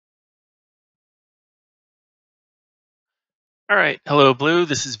All right, hello Blue.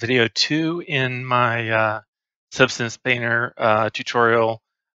 This is video 2 in my Substance Painter tutorial.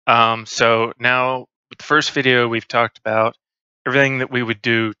 So now with the first video, we've talked about everything that we would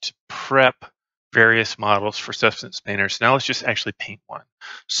do to prep various models for Substance Painter. So now let's just actually paint one.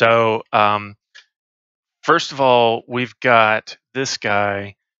 So first of all, we've got this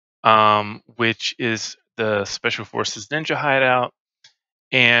guy, which is the Special Forces Ninja hideout.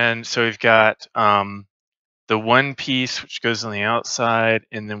 And so we've got the one piece which goes on the outside,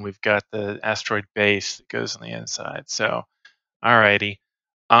 and then we've got the asteroid base that goes on the inside. So, alrighty.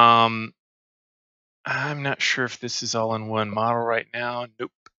 I'm not sure if this is all in one model right now.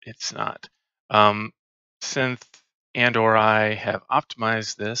 Nope, it's not. Synth and/or I have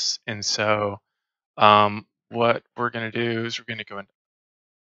optimized this, and so what we're going to do is we're going to go into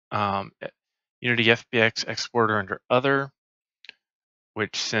Unity FBX exporter under Other,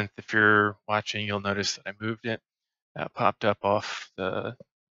 which synth, if you're watching, you'll notice that I moved it. That popped up off the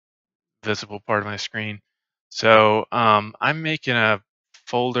visible part of my screen. So I'm making a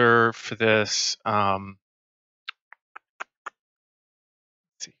folder for this. Let's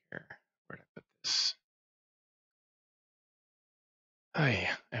see here. Where did I put this? Oh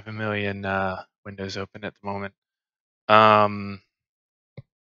yeah, I have a million windows open at the moment.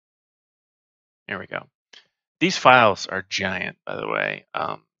 Here we go. These files are giant, by the way.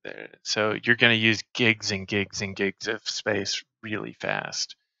 So you're going to use gigs and gigs and gigs of space really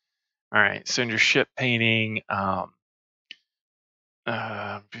fast. All right, so in your ship painting, AI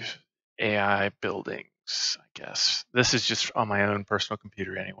buildings, I guess. This is just on my own personal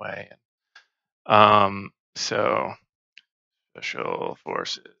computer anyway. So Special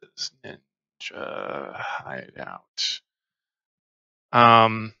Forces Ninja Hideout.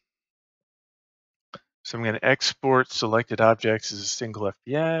 So I'm going to export selected objects as a single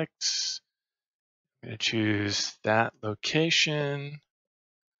FBX. I'm going to choose that location.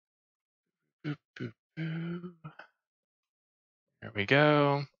 Boop, boop, boop. There we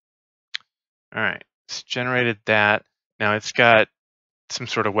go. All right, it's generated that. Now it's got some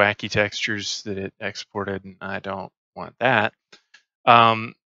sort of wacky textures that it exported, and I don't want that.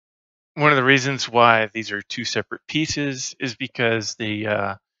 One of the reasons why these are two separate pieces is because they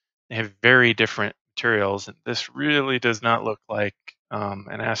have very different materials, and this really does not look like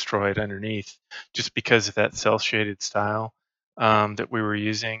an asteroid underneath, just because of that cel-shaded style that we were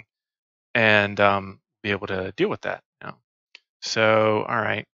using, and be able to deal with that now. So, all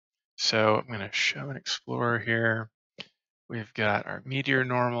right. So I'm going to show an explorer here. We've got our meteor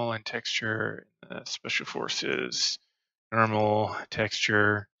normal and texture, special forces, normal,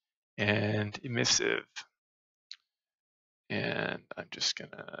 texture, and emissive. And I'm just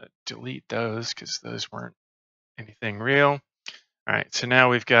gonna delete those because those weren't anything real. All right, so now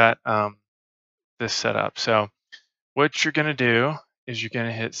we've got this set up. So what you're gonna do is you're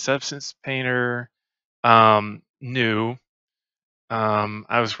gonna hit Substance Painter, new.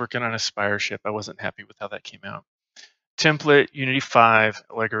 I was working on a Spire ship. I wasn't happy with how that came out. Template, Unity 5,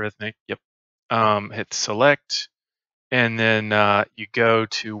 logarithmic, yep. Hit select, and then you go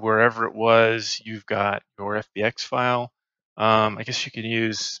to wherever it was, you've got your FBX file. I guess you can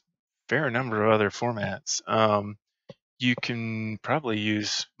use a fair number of other formats. You can probably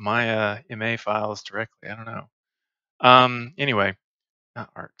use Maya MA files directly, I don't know. Anyway,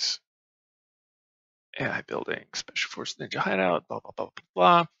 not arcs. AI building, Special Force Ninja Hideout, blah, blah, blah, blah,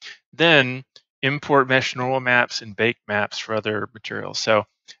 blah. Then import mesh normal maps and bake maps for other materials. So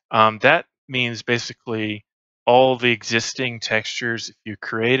that means basically all the existing textures, if you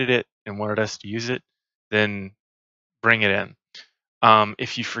created it and wanted us to use it, then bring it in.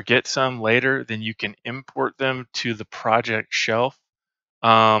 If you forget some later, then you can import them to the project shelf,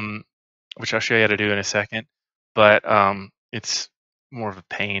 which I'll show you how to do in a second. But it's more of a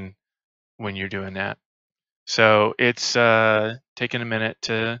pain when you're doing that. So it's taking a minute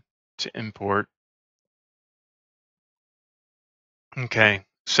to import. Okay,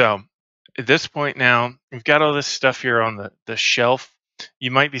 so at this point now, we've got all this stuff here on the shelf.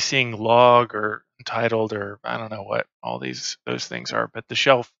 You might be seeing log or titled or I don't know what all those things are, but the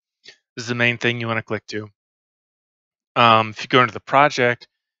shelf is the main thing you want to click to. If you go into the project,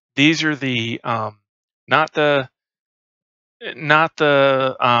 these are the not the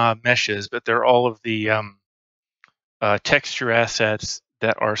meshes, but they're all of the texture assets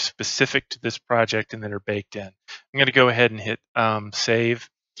that are specific to this project and that are baked in. I'm going to go ahead and hit save.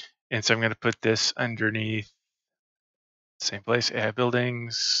 And so I'm going to put this underneath same place, AI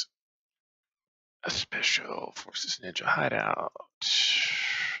buildings, Special Forces Ninja Hideout.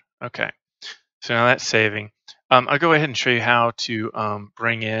 Okay, so now that's saving. I'll go ahead and show you how to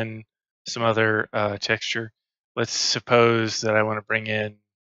bring in some other texture. let's suppose that I want to bring in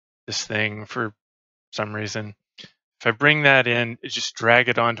this thing for some reason. If I bring that in, just drag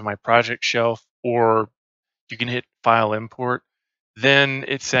it onto my project shelf, or you can hit File Import. Then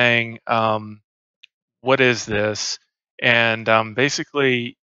it's saying, what is this? And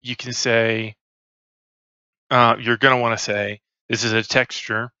basically, you can say, you're going to want to say, this is a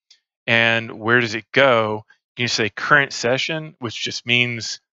texture. And where does it go? You can say current session, which just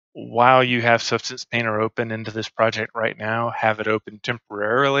means while you have Substance Painter open into this project right now, have it open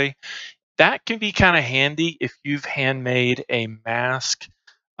temporarily. That can be kind of handy if you've handmade a mask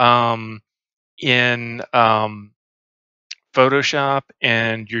in Photoshop,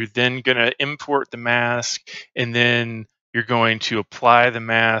 and you're then going to import the mask, and then you're going to apply the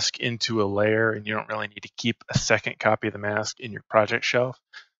mask into a layer, and you don't really need to keep a second copy of the mask in your project shelf.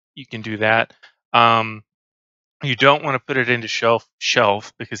 You can do that. You don't want to put it into shelf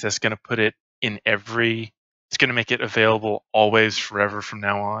because that's going to put it in it's going to make it available always forever from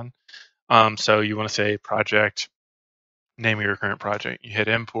now on. So you want to say project, name of your current project. You hit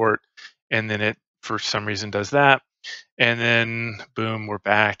import, and then it for some reason does that. And then boom, we're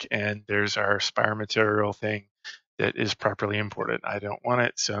back, and there's our Spire material thing that is properly imported. I don't want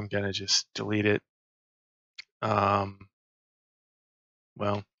it, so I'm going to just delete it. Well,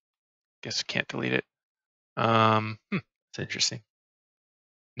 guess I can't delete it. It's interesting.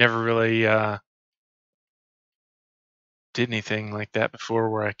 Never really did anything like that before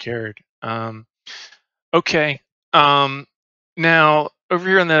where I cared. Okay. Now over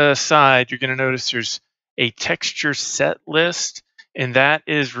here on the side, you're going to notice there's a texture set list, and that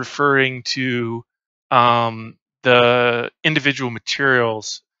is referring to the individual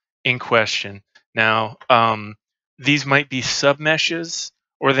materials in question. Now, these might be submeshes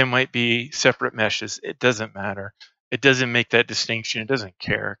or they might be separate meshes. It doesn't matter. It doesn't make that distinction. It doesn't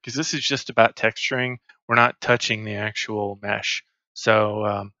care because this is just about texturing. We're not touching the actual mesh.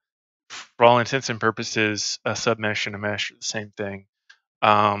 So for all intents and purposes, a submesh and a mesh are the same thing.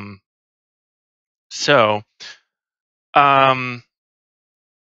 So one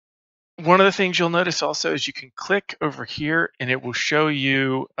of the things you'll notice also is you can click over here and it will show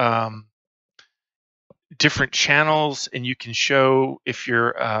you different channels, and you can show if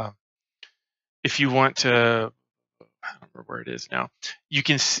you want to, I don't remember where it is now. You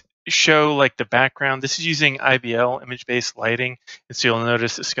can show like the background. This is using IBL, image-based lighting, and so you'll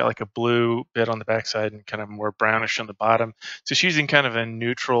notice it's got like a blue bit on the backside and kind of more brownish on the bottom. So it's using kind of a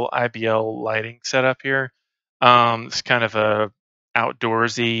neutral IBL lighting setup here. It's kind of a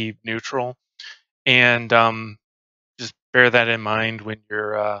outdoorsy neutral, and just bear that in mind when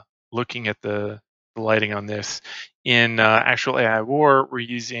you're looking at the lighting on this. In actual AI War, we're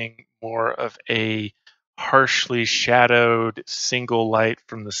using more of a harshly shadowed single light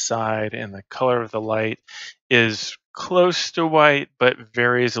from the side, and the color of the light is close to white but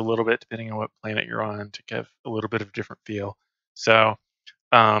varies a little bit depending on what planet you're on to give a little bit of a different feel. So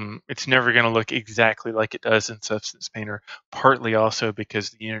it's never going to look exactly like it does in Substance Painter, partly also because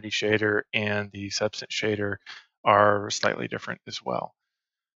the Unity shader and the Substance shader are slightly different as well,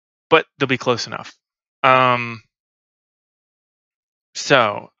 but they'll be close enough.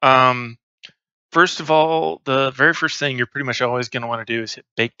 First of all, the very first thing you're pretty much always going to want to do is hit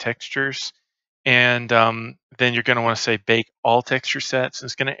Bake Textures, and then you're going to want to say Bake All Texture Sets. And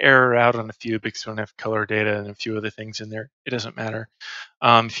it's going to error out on a few because we don't have color data and a few other things in there. It doesn't matter.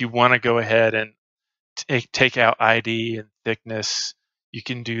 If you want to go ahead and take out ID and thickness, you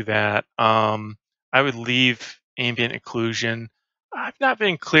can do that. I would leave ambient occlusion. I've not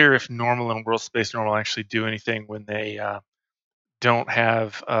been clear if normal and world space normal actually do anything when they don't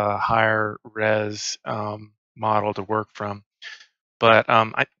have a higher res model to work from. But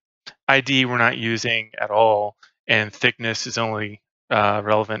ID we're not using at all, and thickness is only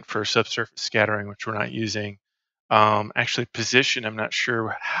relevant for subsurface scattering, which we're not using. Actually, position, I'm not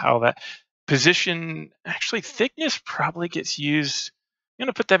sure how that position, actually thickness probably gets used. I'm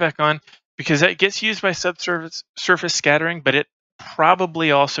going to put that back on because that gets used by subsurface scattering, but it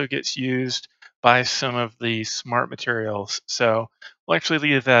probably also gets used by some of the smart materials. So we'll actually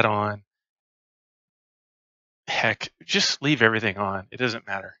leave that on. Heck, just leave everything on. It doesn't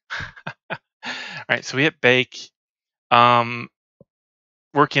matter. All right, so we hit bake. Working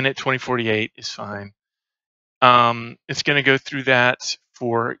at 2048 is fine. It's going to go through that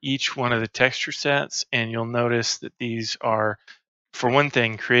for each one of the texture sets, and you'll notice that these are, for one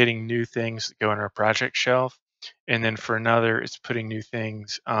thing, creating new things that go in our project shelf, and then for another, it's putting new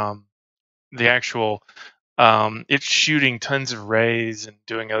things. The actual, it's shooting tons of rays and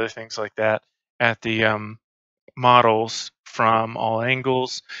doing other things like that at the models from all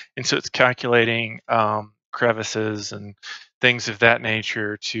angles, and so it's calculating crevices and things of that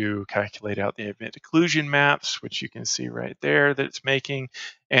nature to calculate out the ambient occlusion maps, which you can see right there that it's making,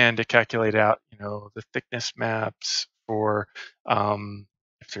 and to calculate out, the thickness maps for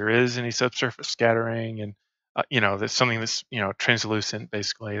if there is any subsurface scattering, and that's something that's translucent,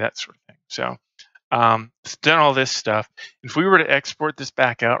 basically, that sort of thing. So it's done all this stuff. If we were to export this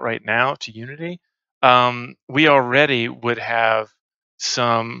back out right now to Unity, we already would have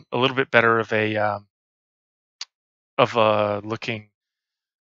a little bit better of a looking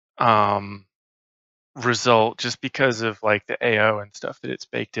result, just because of like the AO and stuff that it's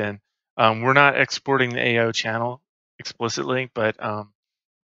baked in. We're not exporting the AO channel explicitly, but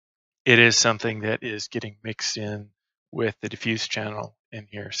it is something that is getting mixed in with the diffuse channel in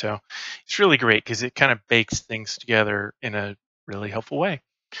here. So it's really great because it kind of bakes things together in a really helpful way.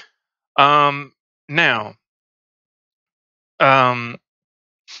 Now,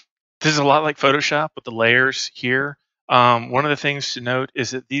 this is a lot like Photoshop with the layers here. One of the things to note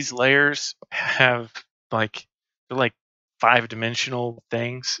is that these layers have they're like 5-dimensional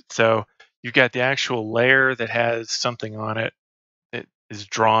things. So you've got the actual layer that has something on it that is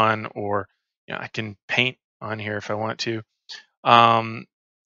drawn, or I can paint on here if I want to.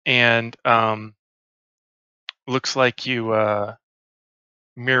 And looks like you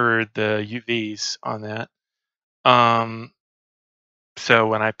mirrored the UVs on that. So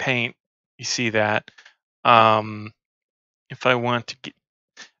when I paint, you see that. If I want to get,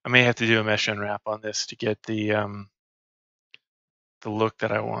 I may have to do a mesh unwrap on this to get the look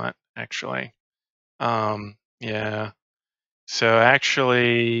that I want, actually. Yeah. So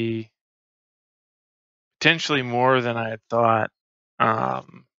actually, potentially more than I had thought.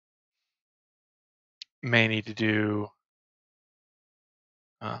 May need to do.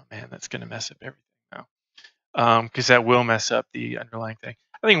 Oh man, that's going to mess up everything now. Because that will mess up the underlying thing.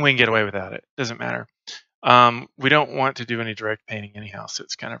 I think we can get away without it. Doesn't matter. We don't want to do any direct painting anyhow, so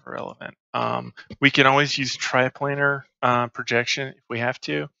it's kind of irrelevant. We can always use triplanar projection if we have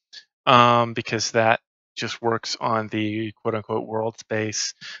to, because that just works on the quote-unquote world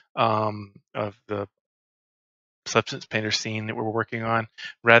space of the substance painter scene that we're working on,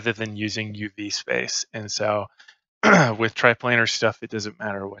 rather than using UV space. And so with triplanar stuff, it doesn't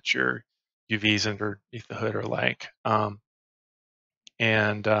matter what your UVs underneath the hood are like.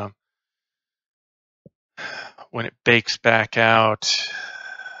 When it bakes back out,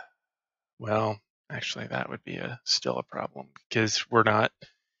 well, actually, that would be still a problem because we're not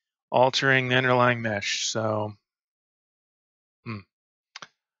altering the underlying mesh. So,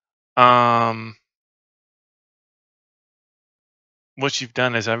 what you've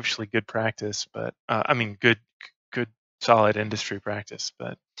done is actually good practice, but I mean, good, solid industry practice,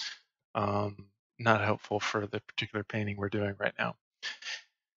 but not helpful for the particular painting we're doing right now.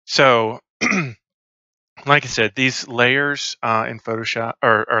 So, like I said, these layers in Photoshop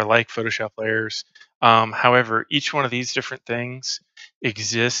are like Photoshop layers. However, each one of these different things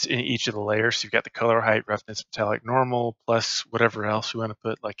exists in each of the layers. So you've got the color, height, roughness, metallic, normal, plus whatever else you want to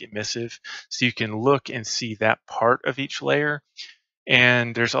put, like emissive. So you can look and see that part of each layer.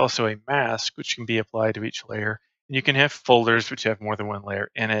 And there's also a mask, which can be applied to each layer. And you can have folders, which have more than one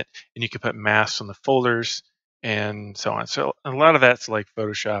layer in it. And you can put masks on the folders and so on. So a lot of that's like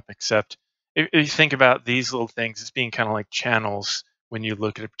Photoshop, except if you think about these little things, it's being kind of like channels when you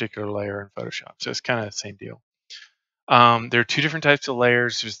look at a particular layer in Photoshop. So it's kind of the same deal. There are two different types of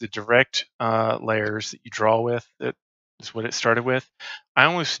layers. There's the direct layers that you draw with. That is what it started with. I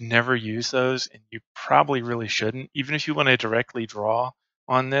almost never use those, and you probably really shouldn't. Even if you want to directly draw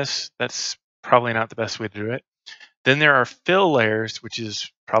on this, that's probably not the best way to do it. Then there are fill layers, which is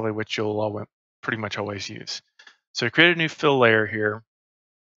probably what you'll pretty much always use. So I created a new fill layer here.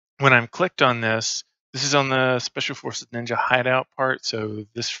 When I'm clicked on this is on the Special Forces Ninja hideout part, so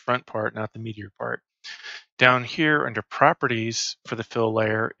this front part, not the meteor part. Down here under properties for the fill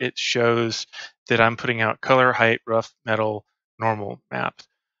layer, it shows that I'm putting out color, height, rough, metal, normal map.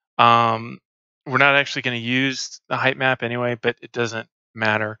 We're not actually going to use the height map anyway, but it doesn't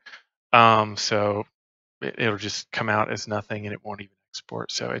matter. So it'll just come out as nothing and it won't even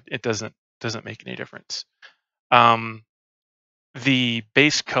export. So it doesn't make any difference. The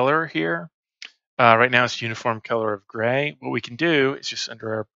base color here, right now it's uniform color of gray. What we can do is just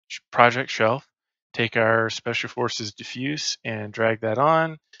under our project shelf, take our Special Forces diffuse and drag that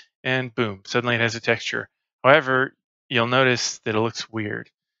on, and boom, suddenly it has a texture. However, you'll notice that it looks weird.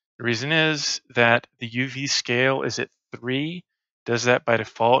 The reason is that the UV scale is at 3, does that by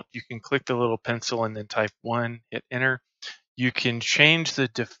default. You can click the little pencil and then type 1, hit enter. You can change the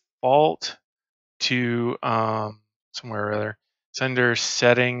default to somewhere or other. It's under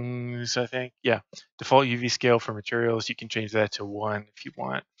settings, I think. Yeah, default UV scale for materials. You can change that to 1 if you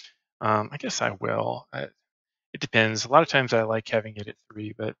want. I guess I will. It depends. A lot of times I like having it at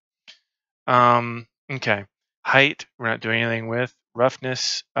 3, but okay. Height, we're not doing anything with.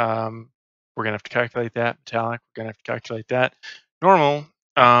 Roughness, we're gonna have to calculate that. Metallic, we're gonna have to calculate that. Normal,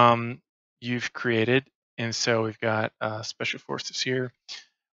 you've created, and so we've got special forces here.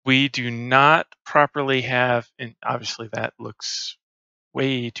 We do not properly have, and obviously that looks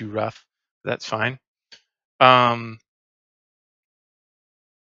way too rough. That's fine.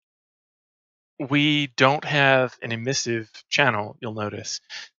 We don't have an emissive channel, you'll notice.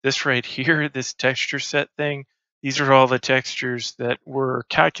 This right here, this texture set thing, these are all the textures that were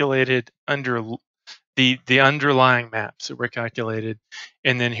calculated under the underlying maps that were calculated.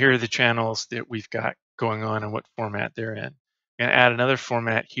 And then here are the channels that we've got going on and what format they're in. I'm gonna add another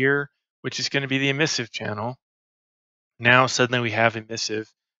format here, which is gonna be the emissive channel. Now suddenly we have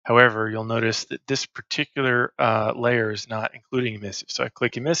emissive. However, you'll notice that this particular layer is not including emissive. So I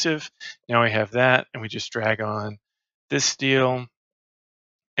click emissive, now we have that, and we just drag on this deal,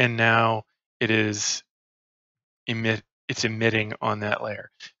 and now it is it's emitting on that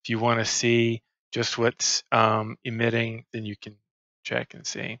layer. If you want to see just what's emitting, then you can check and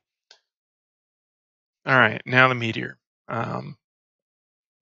see. All right, now the meteor.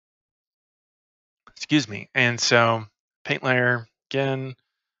 Excuse me. And so paint layer again.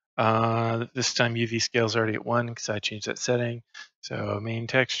 This time UV scale is already at 1 because I changed that setting. So main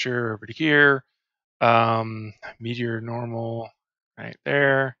texture over to here. Meteor normal right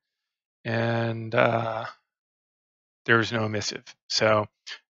there. And there's no emissive. So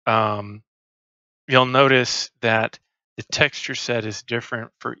you'll notice that the texture set is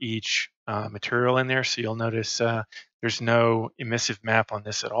different for each material in there. So you'll notice there's no emissive map on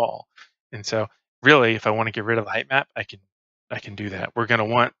this at all. And so really, if I want to get rid of the height map, I can do that. We're going to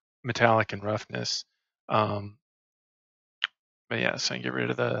want metallic and roughness. But yeah, so I can get rid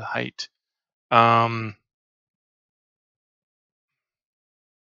of the height. All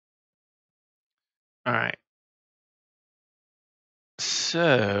right.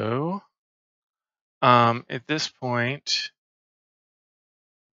 So at this point,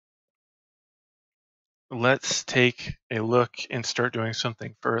 let's take a look and start doing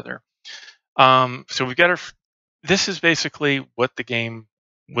something further. So we've got this is basically what the game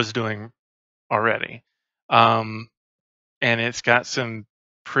was doing already. And it's got some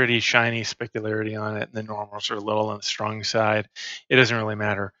pretty shiny specularity on it. And the normals are a little on the strong side. It doesn't really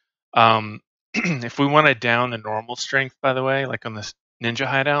matter. If we want to down the normal strength, by the way, like on this Ninja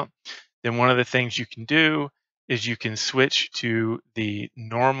Hideout, then one of the things you can do is you can switch to the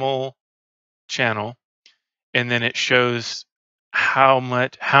normal channel, and then it shows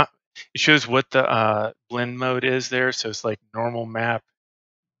it shows what the blend mode is there. So it's like normal map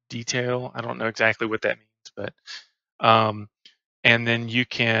detail. I don't know exactly what that means, but and then you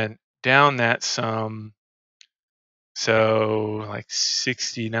can down that some, so like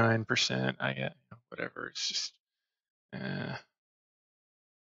 69%. I get whatever. It's just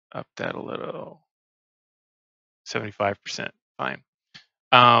up that a little, 75%. Fine.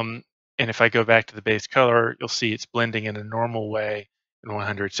 And if I go back to the base color, you'll see it's blending in a normal way in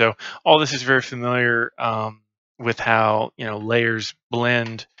 100. So all this is very familiar with how layers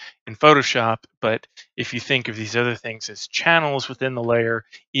blend in Photoshop. But if you think of these other things as channels within the layer,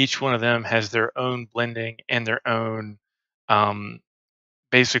 each one of them has their own blending and their own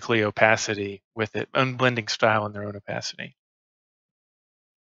basically opacity with it, own blending style and their own opacity,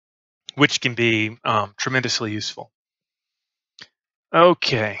 which can be tremendously useful.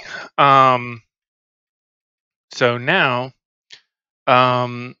 Okay. So now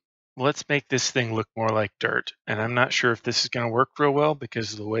let's make this thing look more like dirt. And I'm not sure if this is going to work real well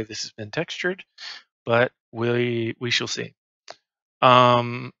because of the way this has been textured, but we shall see. So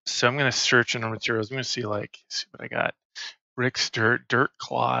I'm going to search in our materials. I'm going to see what I got. Rick's dirt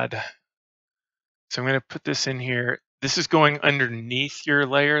clod. So I'm going to put this in here. This is going underneath your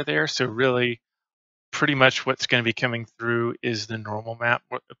layer there. So really pretty much what's going to be coming through is the normal map.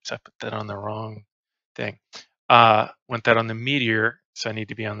 Oops, I put that on the wrong thing. Want that on the meteor, so I need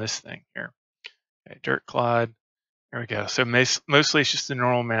to be on this thing here. Okay, dirt clod. There we go. So mostly it's just the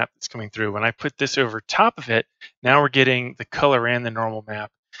normal map that's coming through. When I put this over top of it, now we're getting the color and the normal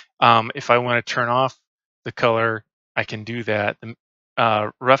map. If I want to turn off the color, I can do that.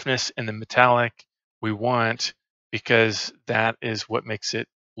 The roughness and the metallic we want, because that is what makes it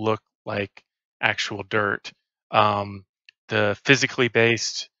look like actual dirt. The physically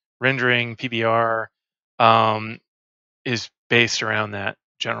based rendering, PBR, is based around that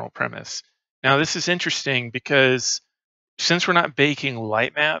general premise. Now, this is interesting because since we're not baking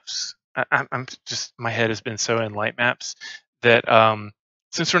light maps, I'm just, my head has been so in light maps that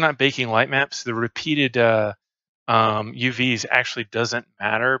since we're not baking light maps, the repeated UVs actually doesn't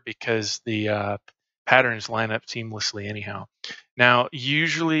matter because the patterns line up seamlessly anyhow. Now,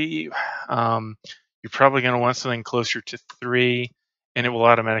 usually you're probably going to want something closer to 3, and it will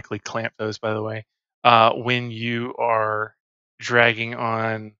automatically clamp those, by the way, when you are dragging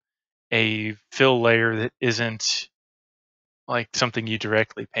on a fill layer that isn't like something you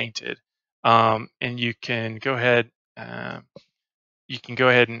directly painted. And you can go ahead, and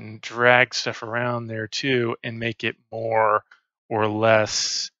drag stuff around there too and make it more or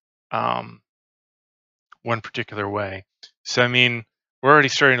less one particular way. So, I mean, we're already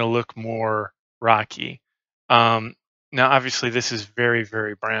starting to look more rocky. Um, Now, obviously, this is very,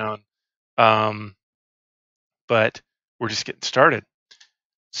 very brown, um, but we're just getting started.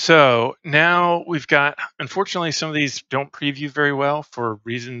 So now we've got, unfortunately, some of these don't preview very well for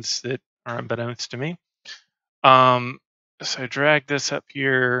reasons that are unbeknownst to me. So I drag this up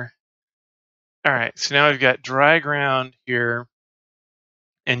here. All right, so now I've got dry ground here,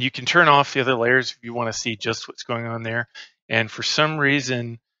 and you can turn off the other layers if you want to see just what's going on there. And for some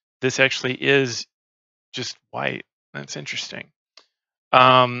reason, this actually is just white. That's interesting.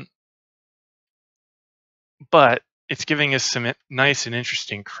 But it's giving us some nice and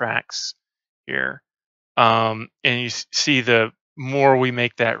interesting cracks here. And you see, the more we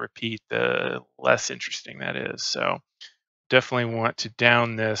make that repeat, the less interesting that is. So definitely want to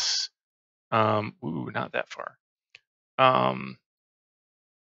down this. Ooh, not that far.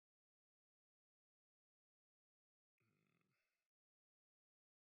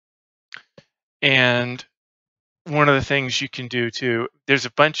 And one of the things you can do too, there's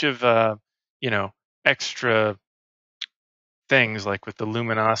a bunch of, extra things like with the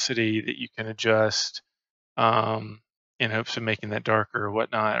luminosity that you can adjust in hopes of making that darker or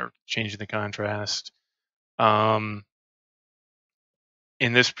whatnot, or changing the contrast. Um,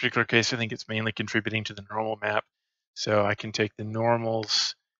 in this particular case, I think it's mainly contributing to the normal map. So I can take the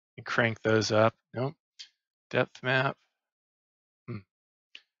normals and crank those up. Nope. Depth map.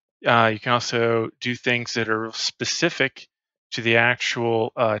 You can also do things that are specific to the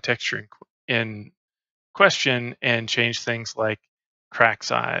actual texture in question and change things like crack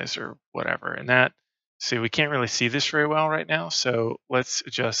size or whatever. And that, see, we can't really see this very well right now. So let's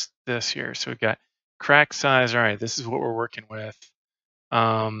adjust this here. So we've got crack size. All right, this is what we're working with.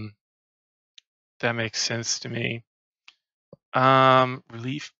 That makes sense to me.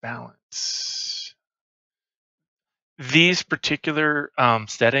 Relief balance. These particular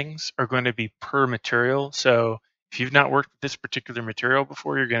settings are going to be per material. So if you've not worked with this particular material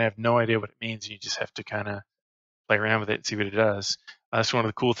before, you're going to have no idea what it means. You just have to kind of play around with it and see what it does. That's one of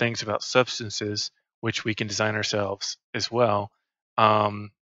the cool things about substances, which we can design ourselves as well,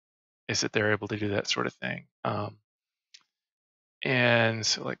 is that they're able to do that sort of thing. And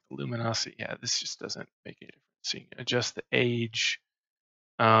so like the luminosity, yeah, this just doesn't make any difference. So you can adjust the age.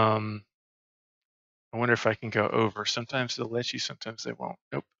 I wonder if I can go over. Sometimes they'll let you, sometimes they won't.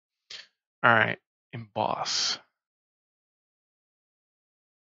 Nope. All right, emboss.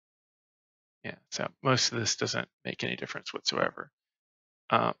 Yeah, so most of this doesn't make any difference whatsoever.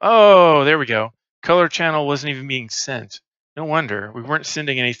 Oh, there we go. Color channel wasn't even being sent. No wonder. We weren't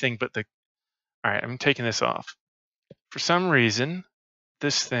sending anything but the... All right, I'm taking this off. For some reason,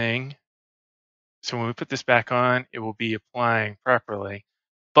 this thing... So when we put this back on, it will be applying properly.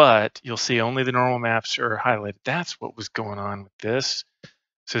 But you'll see only the normal maps are highlighted. That's what was going on with this.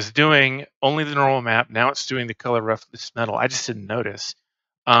 So it's doing only the normal map. Now it's doing the color roughness metal. I just didn't notice.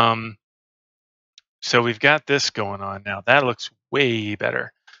 So we've got this going on now. That looks way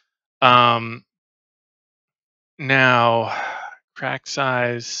better. Now, crack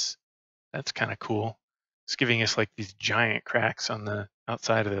size, that's kind of cool. It's giving us like these giant cracks on the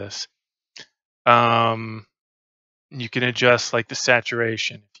outside of this. You can adjust like the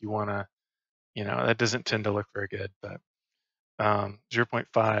saturation if you want to, that doesn't tend to look very good, but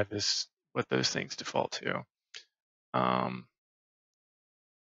 0.5 is what those things default to. Now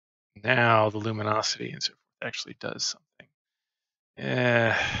the luminosity and so forth actually does something.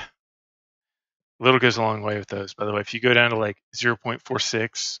 Little goes a long way with those. By the way, if you go down to like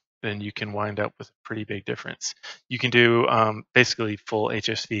 0.46, then you can wind up with a pretty big difference. You can do basically full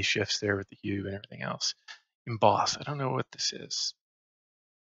HSV shifts there with the hue and everything else. Emboss, I don't know what this is.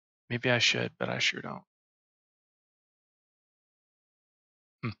 Maybe I should, but I sure don't.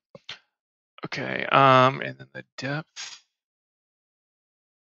 Okay, and then the depth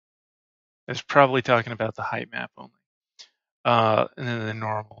is probably talking about the height map only. And then the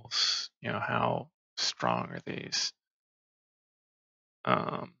normals, how strong are these?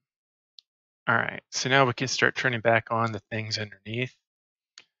 All right, so now we can start turning back on the things underneath.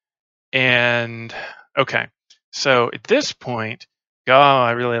 And okay, so at this point, oh,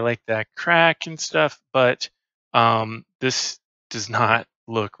 I really like that crack and stuff, but this does not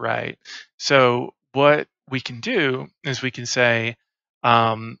look right. So what we can do is we can say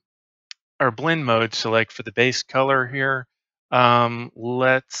our blend mode. So like for the base color here,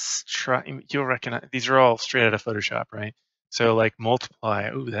 let's try, you'll recognize, these are all straight out of Photoshop, right? So like multiply,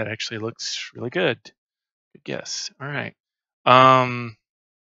 oh, that actually looks really good. Good guess. All right.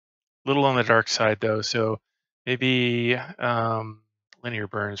 Little on the dark side though, so maybe linear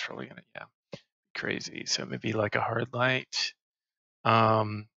burn is probably gonna, yeah, crazy. So maybe like a hard light,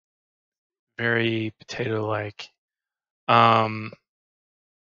 um, very potato-like.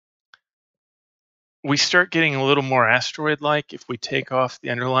 We start getting a little more asteroid-like if we take off the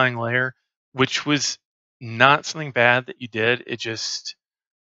underlying layer, which was not something bad that you did. It just,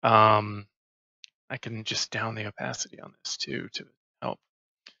 I can just down the opacity on this too to help.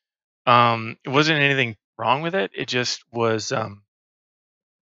 It wasn't anything wrong with it. It just was a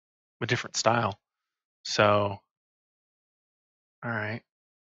different style. So, all right.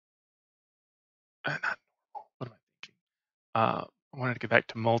 Not normal. What am I thinking? I wanted to go back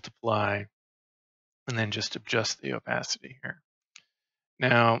to multiply and then just adjust the opacity here.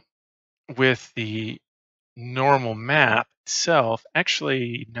 Now, with the normal map itself,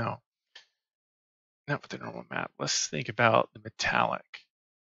 actually, no, not with the normal map. Let's think about the metallic.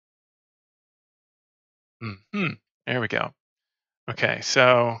 There we go. Okay,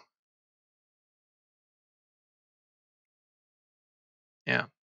 so yeah.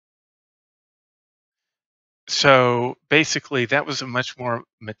 So basically, that was a much more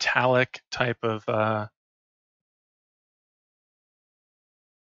metallic type of.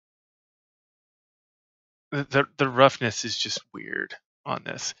 The roughness is just weird on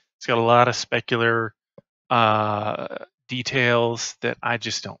this. It's got a lot of specular details that I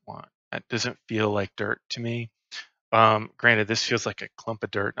just don't want. That doesn't feel like dirt to me. Granted, this feels like a clump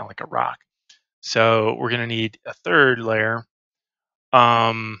of dirt, not like a rock. So we're going to need a third layer.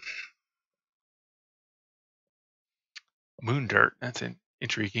 Moon dirt. That's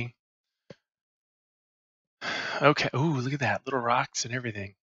intriguing. Okay. Ooh, look at that. Little rocks and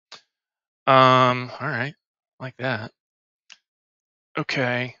everything. All right. Like that.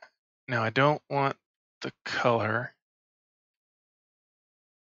 Okay. Now I don't want the color.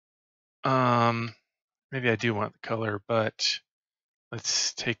 Maybe I do want the color, but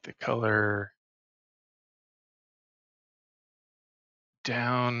let's take the color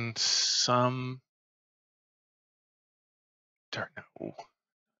down some. Dark, no,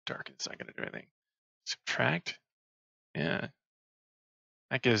 dark is not going to do anything. Subtract, yeah,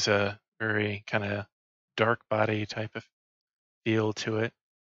 that gives a very kind of dark body type of feel to it.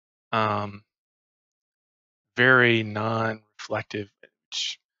 Very non-reflective,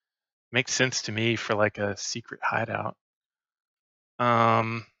 which makes sense to me for like a secret hideout.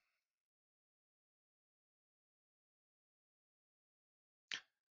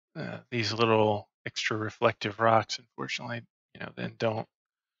 These little extra reflective rocks, unfortunately, then don't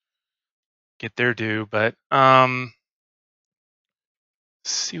get their due. But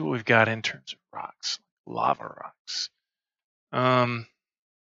see what we've got in terms of rocks, lava rocks.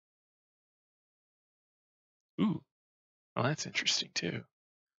 Ooh, well, that's interesting too.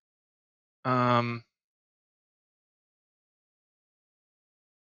 Hmm.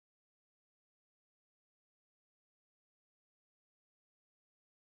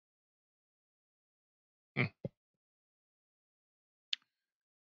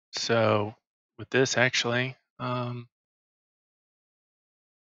 So with this actually, all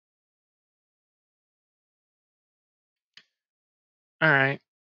right,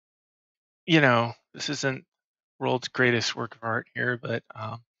 this isn't world's greatest work of art here, but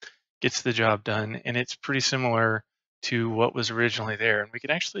gets the job done, and it's pretty similar to what was originally there. And we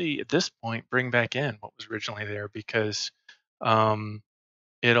can actually, at this point, bring back in what was originally there because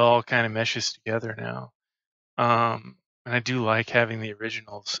it all kind of meshes together now. And I do like having the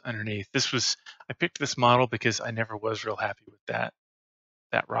originals underneath. I picked this model because I never was real happy with that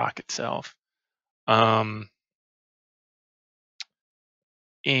rock itself. And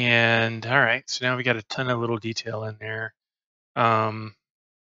all right, so now we got a ton of little detail in there. Um,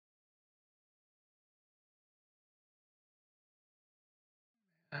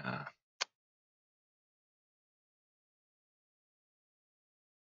 uh,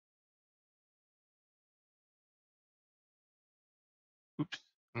 oops,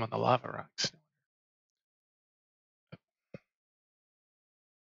 I'm on the lava rocks.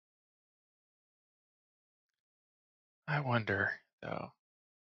 I wonder. So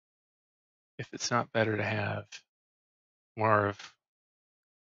if it's not better to have more of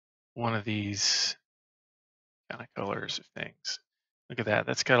one of these kind of colors of things. Look at that.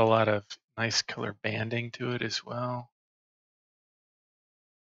 That's got a lot of nice color banding to it as well.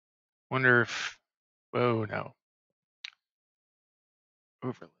 Wonder if, whoa, no.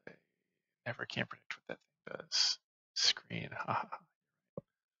 Overlay. Never can predict what that thing does. Screen, haha.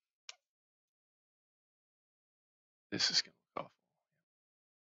 This is going to look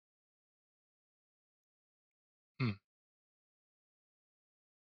awful. Hmm.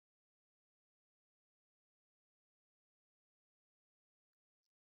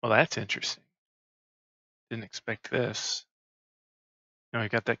 Well, that's interesting. Didn't expect this. Now we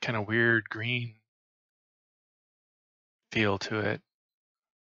got that kind of weird green feel to it.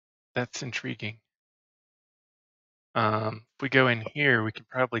 That's intriguing. If we go in here, we can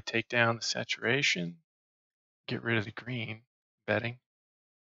probably take down the saturation, get rid of the green, betting.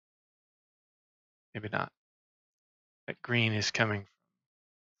 Maybe not. That green is coming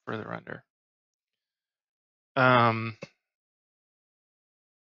further under.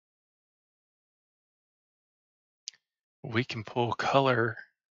 We can pull color.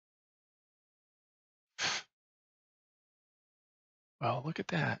 Well, look at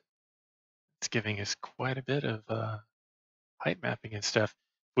that. It's giving us quite a bit of height mapping and stuff.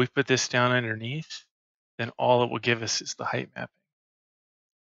 If we put this down underneath, then all it will give us is the height mapping.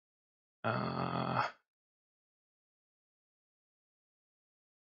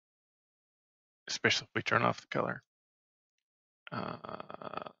 Especially if we turn off the color.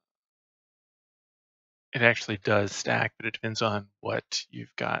 It actually does stack, but it depends on what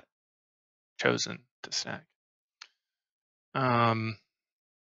you've got chosen to stack.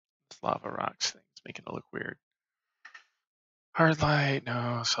 This lava rocks thing is making it look weird. Hard light,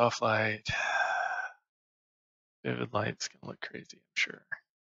 no. Soft light. Vivid light's gonna look crazy, I'm sure.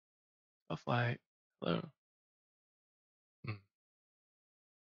 Soft light, hello.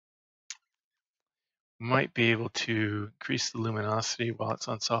 Might be able to increase the luminosity while it's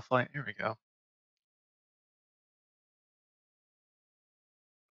on soft light. Here we go.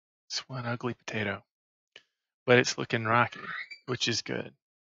 It's one ugly potato, but it's looking rocky, which is good.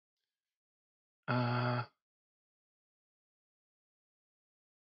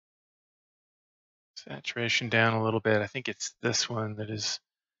 Saturation down a little bit. I think it's this one that is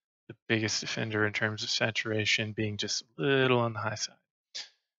the biggest offender in terms of saturation being just a little on the high side.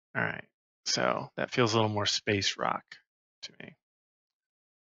 All right, so that feels a little more space rock to me.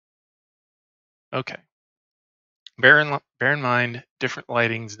 Okay. Bear in mind, different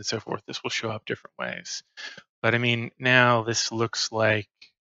lightings and so forth, this will show up different ways. But I mean, now this looks like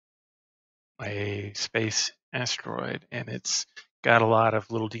a space asteroid, and it's got a lot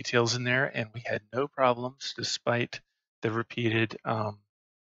of little details in there, and we had no problems despite the repeated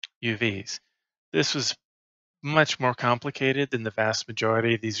UVs. This was much more complicated than the vast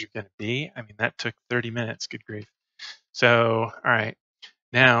majority of these are going to be. I mean, that took 30 minutes, good grief. So, all right,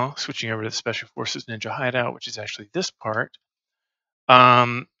 now switching over to the Special Forces Ninja Hideout, which is actually this part.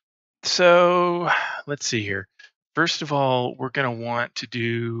 So let's see here. First of all, we're going to want to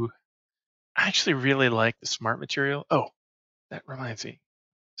do, I actually really like the smart material. Oh, that reminds me.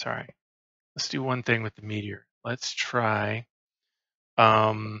 Sorry. Let's do one thing with the meteor. Let's try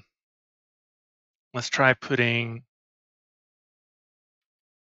putting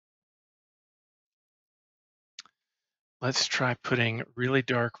really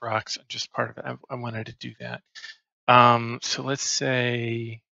dark rocks on just part of it. I wanted to do that. So let's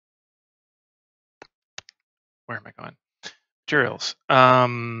say, where am I going? Materials.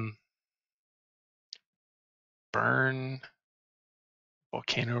 Burn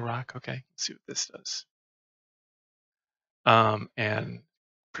volcano rock. Okay, let's see what this does. And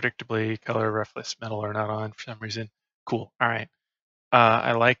predictably, color, roughness, metal are not on for some reason. Cool. All right.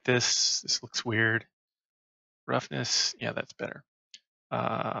 I like this. This looks weird. Roughness, yeah, that's better.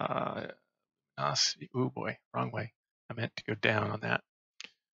 Oh boy, wrong way. I meant to go down on that.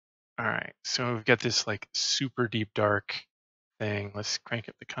 All right, so we've got this like super deep dark thing. Let's crank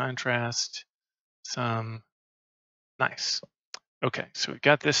up the contrast some. Nice. Okay, so we've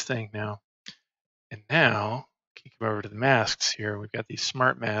got this thing now. And now, can you come over to the masks here? We've got these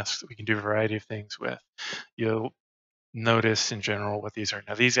smart masks that we can do a variety of things with. You'll notice in general what these are.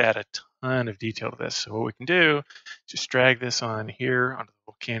 Now these add a ton of detail to this. So what we can do, just drag this on here onto the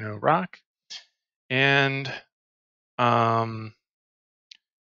volcano rock, and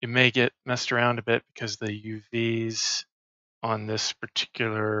it may get messed around a bit because the UVs on this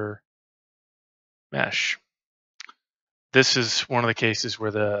particular mesh. This is one of the cases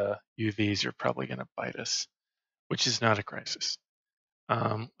where the UVs are probably going to bite us, which is not a crisis.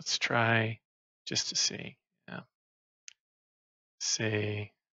 Let's try just to see. Yeah.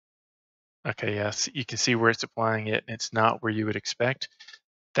 See. Okay, yes, you can see where it's applying it, and it's not where you would expect.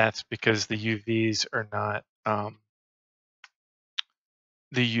 That's because the UVs are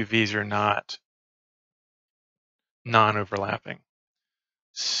not non-overlapping.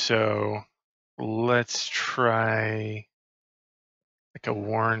 So let's try like a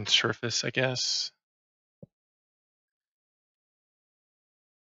worn surface, I guess.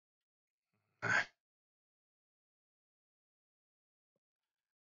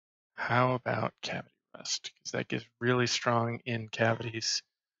 How about cavity rust? Because that gets really strong in cavities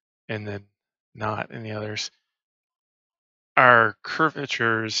and then not in the others. Our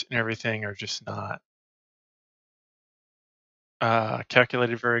curvatures and everything are just not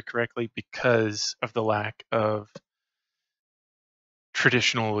calculated very correctly because of the lack of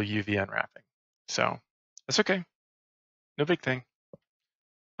traditional UV unwrapping. So that's okay. No big thing.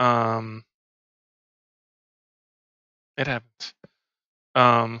 It happens.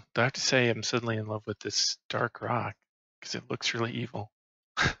 I have to say I'm suddenly in love with this dark rock because it looks really evil.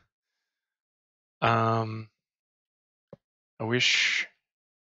 I wish,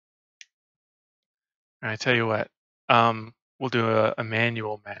 I tell you what, we'll do a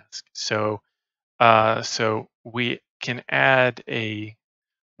manual mask. So we can add a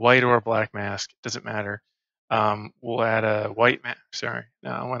white or a black mask, doesn't matter. We'll add a white mask, sorry.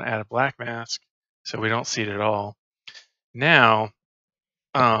 No, I want to add a black mask so we don't see it at all. Now,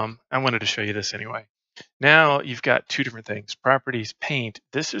 I wanted to show you this anyway. Now you've got two different things. Properties, paint.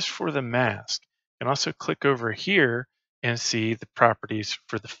 This is for the mask. You can also click over here and see the properties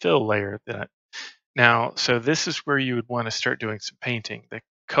for the fill layer. Now, so this is where you would want to start doing some painting. The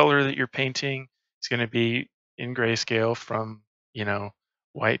color that you're painting is going to be in grayscale from,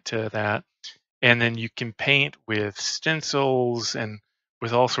 white to that. And then you can paint with stencils and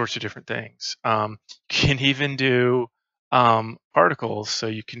with all sorts of different things. You can even do particles. So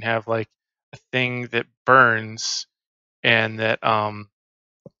you can have like a thing that burns and that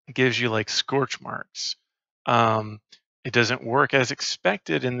gives you like scorch marks. It doesn't work as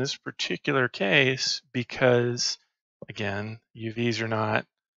expected in this particular case because, again, UVs are not,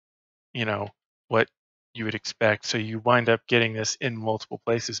 what you would expect. So you wind up getting this in multiple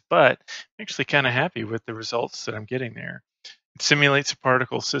places, but I'm actually kind of happy with the results that I'm getting there. It simulates a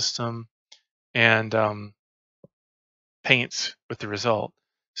particle system and paints with the result.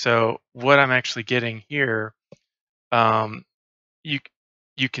 So what I'm actually getting here, um, you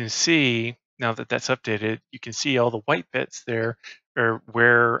you can see now that that's updated, you can see all the white bits there or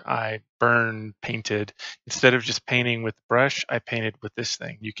where I painted. Instead of just painting with the brush, I painted with this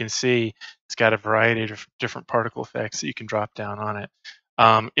thing. You can see it's got a variety of different particle effects that you can drop down on it.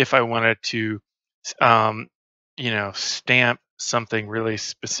 If I wanted to, um, stamp something really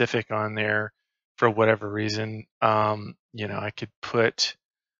specific on there for whatever reason, I could put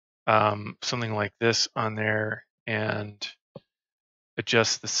something like this on there and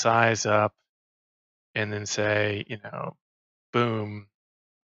adjust the size up and then say, boom,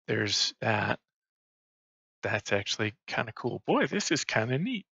 there's that. That's actually kind of cool. Boy, this is kind of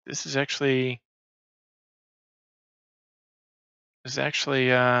neat. This is actually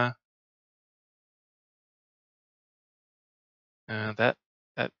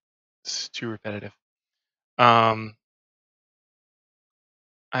that's too repetitive. I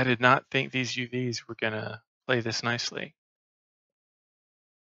did not think these UVs were gonna play this nicely.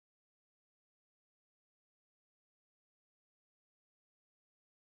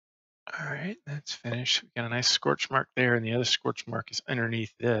 All right, that's finished. We got a nice scorch mark there, and the other scorch mark is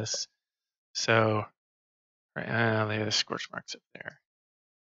underneath this. So, right now, the other scorch mark's up there.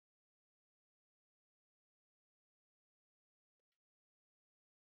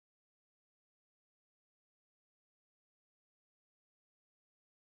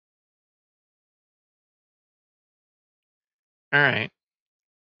 All right.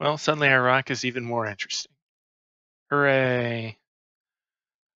 Well, suddenly our rock is even more interesting. Hooray.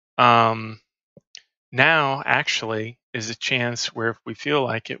 Now actually is a chance where if we feel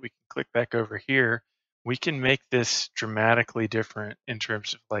like it, we can click back over here. We can make this dramatically different in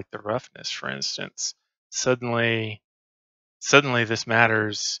terms of like the roughness, for instance. Suddenly this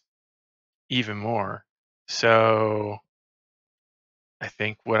matters even more. So I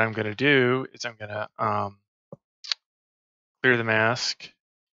think what I'm going to do is I'm going to clear the mask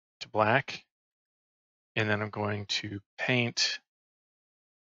to black, and then I'm going to paint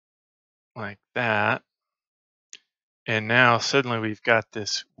like that. And now suddenly we've got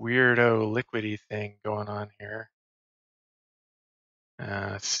this weirdo liquidy thing going on here.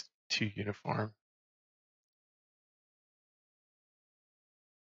 It's too uniform.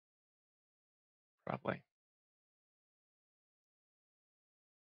 probably.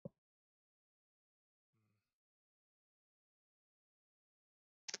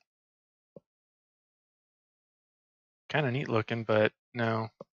 Kind of neat looking, but no.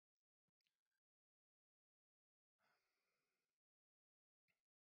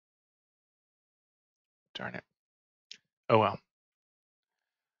 Darn it. Oh well.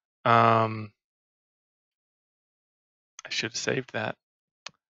 I should have saved that,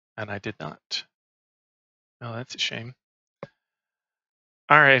 and I did not. Oh, that's a shame.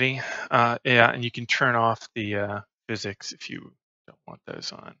 Alrighty. Yeah, and you can turn off the physics if you don't want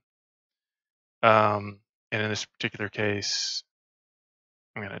those on. And in this particular case,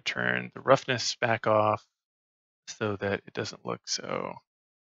 I'm going to turn the roughness back off so that it doesn't look so,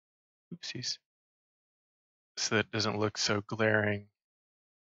 oopsies, so that it doesn't look so glaring.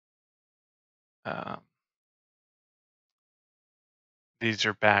 These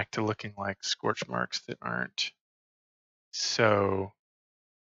are back to looking like scorch marks that aren't so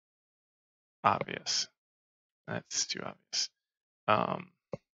obvious. That's too obvious.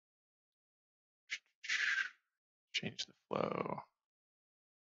 Change the flow.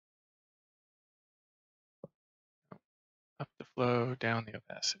 Up the flow, down the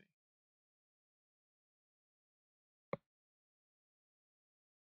opacity.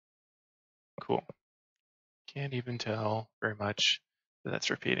 Cool. Can't even tell very much that that's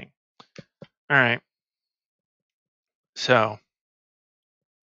repeating. All right. So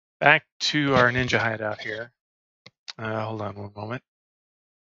back to our ninja hideout here. Hold on one moment.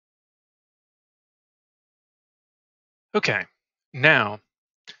 Okay, now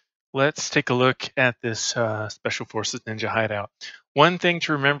let's take a look at this Special Forces Ninja hideout. One thing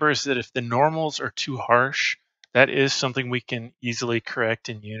to remember is that if the normals are too harsh, that is something we can easily correct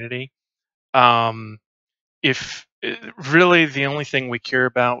in Unity. If really the only thing we care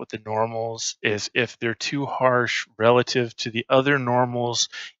about with the normals is if they're too harsh relative to the other normals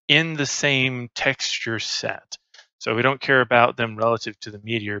in the same texture set. So we don't care about them relative to the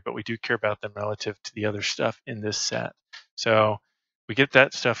meteor, but we do care about them relative to the other stuff in this set. So we get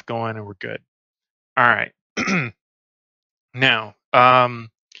that stuff going and we're good. All right. Now,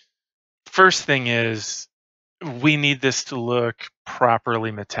 first thing is we need this to look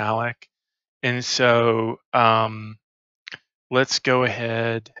properly metallic. And so let's go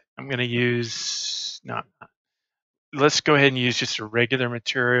ahead. I'm going to use, let's go ahead and use just a regular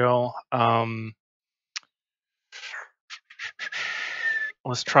material.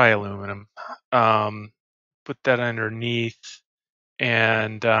 Let's try aluminum. Put that underneath,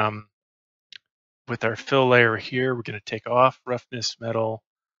 and with our fill layer here, we're going to take off roughness metal,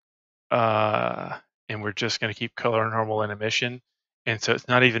 and we're just going to keep color normal and emission. And so it's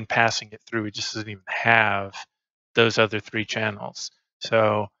not even passing it through. It just doesn't even have those other three channels.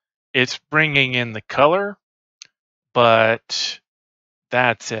 So it's bringing in the color, but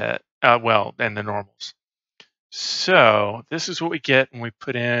that's it. Well, and the normals. So this is what we get when we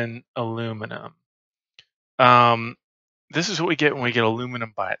put in aluminum. This is what we get when we get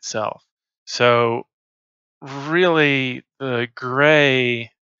aluminum by itself. So really the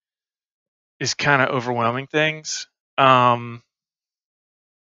gray is kind of overwhelming things. Let's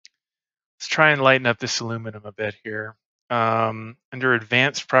try and lighten up this aluminum a bit here. Under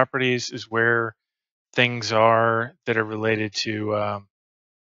advanced properties is where things are that are related to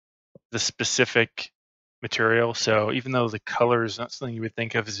the specific material. So even though the color is not something you would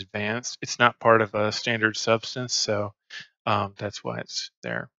think of as advanced, it's not part of a standard substance. So that's why it's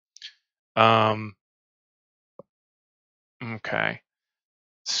there. Okay.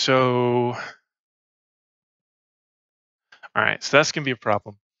 So, all right. So that's going to be a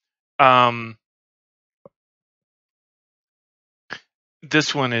problem.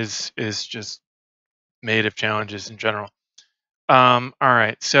 This one is just made of challenges in general. All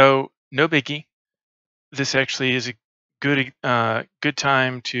right. So no biggie. This actually is a good good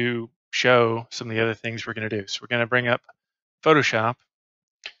time to show some of the other things we're going to do. So we're going to bring up Photoshop.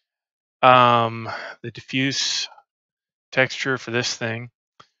 The diffuse texture for this thing.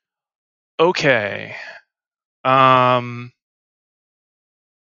 Okay.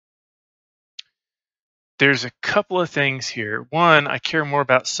 There's a couple of things here. One, I care more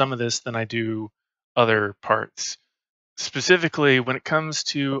about some of this than I do other parts. Specifically, when it comes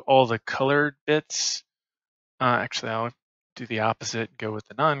to all the colored bits, actually, I'll do the opposite, go with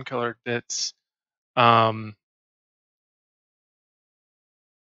the non-colored bits. I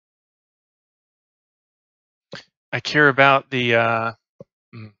care about the,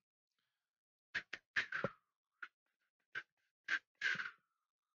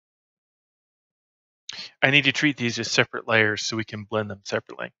 I need to treat these as separate layers so we can blend them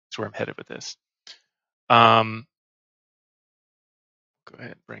separately. That's where I'm headed with this. Go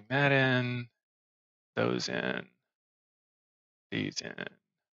ahead and bring that in, those in, these in,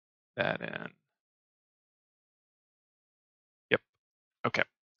 that in. Yep. Okay.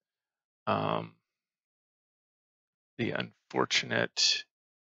 The unfortunate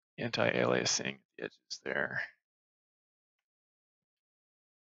anti-aliasing edges there.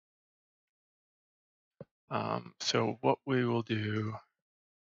 So what we will do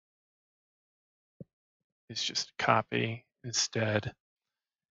is just copy instead,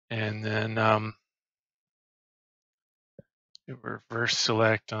 and then do reverse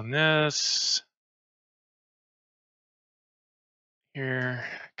select on this. Here,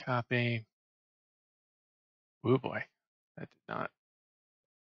 copy. Oh boy, that did not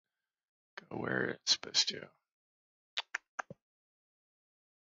go where it's supposed to.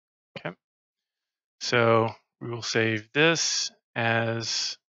 Okay, so we will save this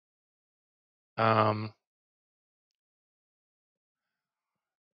as I'm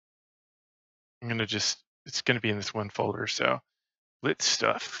gonna just, it's gonna be in this one folder, so lit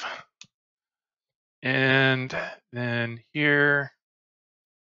stuff. And then here,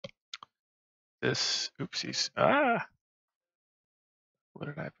 this, oopsies, what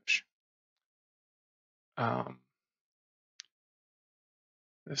did I push?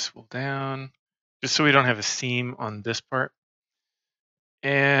 This will down, just so we don't have a seam on this part.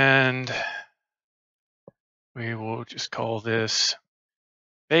 And we will just call this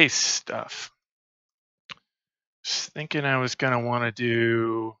base stuff. Just thinking I was gonna wanna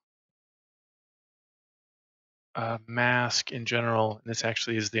do a mask in general, and this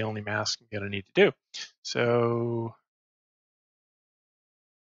actually is the only mask I'm gonna need to do. So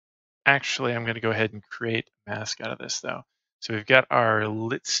actually, I'm gonna go ahead and create a mask out of this though. So we've got our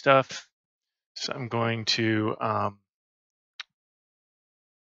lit stuff. So I'm going to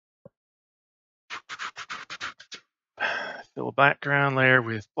fill a background layer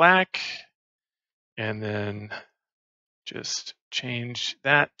with black, and then just change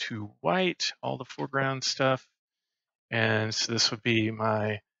that to white, all the foreground stuff. And so this would be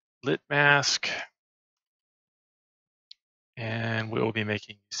my lit mask. And we'll be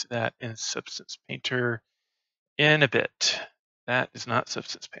making use of that in Substance Painter in a bit. That is not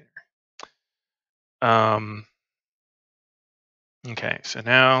Substance Painter. Okay, so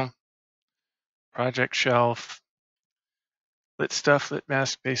now project shelf, lit stuff, lit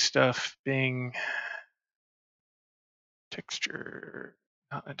mask based stuff, Bing, texture,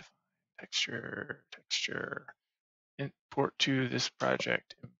 not undefined, texture, import to this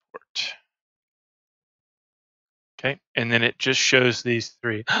project, import. Okay, and then it just shows these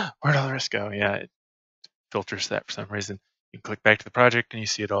three. Where'd all the rest go? Yeah, it filters that for some reason. You can click back to the project and you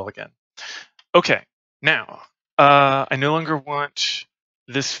see it all again. Okay, now I no longer want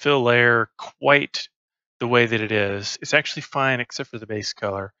this fill layer quite the way that it is. It's actually fine except for the base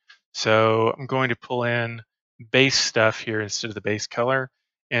color. So I'm going to pull in base stuff here instead of the base color.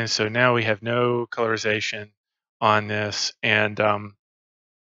 And so now we have no colorization on this, and or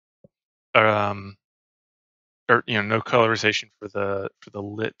no colorization for the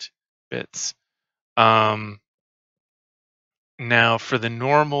lit bits. Now for the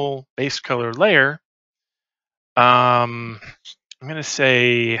normal base color layer, I'm gonna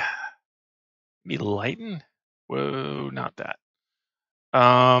say maybe lighten. Whoa, not that.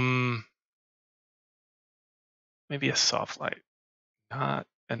 Maybe a soft light. Not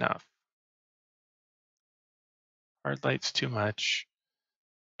enough. Hard light's too much.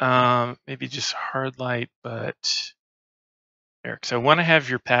 Maybe just hard light, but there. So I want to have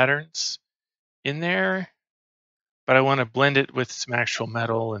your patterns in there, but I want to blend it with some actual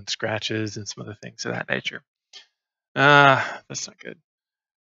metal and scratches and some other things of that nature. That's not good.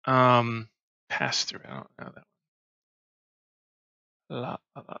 Pass through. I don't know that one. La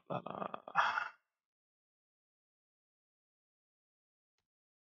la la la la.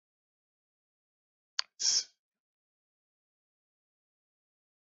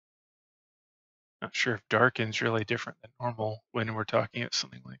 Not sure if darken's really different than normal when we're talking about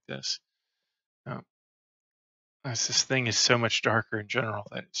something like this. This thing is so much darker in general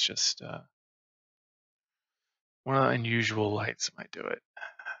that it's just one of the unusual lights might do it.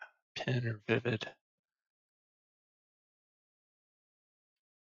 Pin or vivid.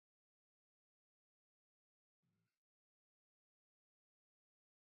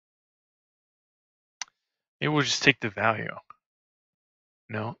 Maybe we'll just take the value.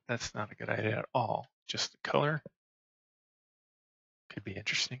 No, that's not a good idea at all. Just the color could be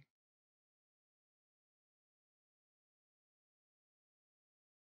interesting.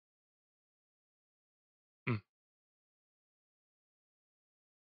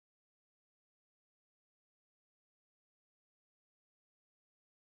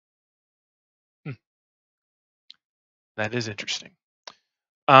 that is interesting.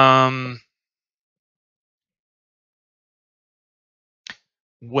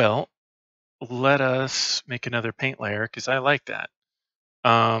 Well, let us make another paint layer because I like that.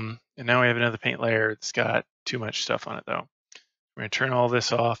 And now we have another paint layer that's got too much stuff on it though. We're gonna turn all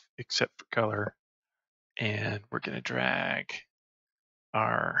this off except for color, and we're gonna drag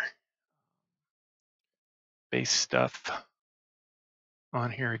our base stuff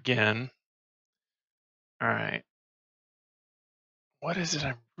on here again. All right. What is it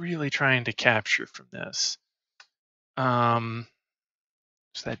I'm really trying to capture from this?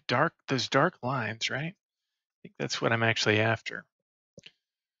 It's that those dark lines, right? I think that's what I'm actually after.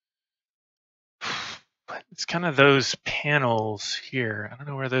 It's kind of those panels here. I don't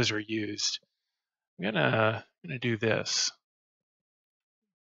know where those were used. I'm gonna do this.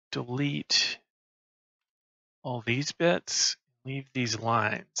 Delete all these bits, leave these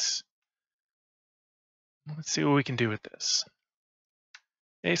lines. Let's see what we can do with this.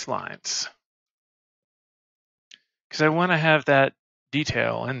 Base lines. Because I want to have that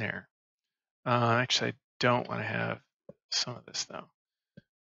detail in there. Actually, I don't want to have some of this though.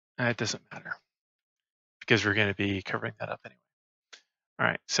 It doesn't matter because we're going to be covering that up anyway. All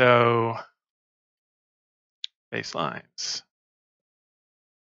right, so base lines.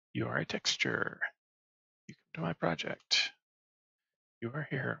 You are a texture. You come to my project. You are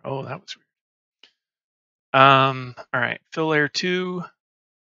here. Oh, that was weird. All right, fill layer 2,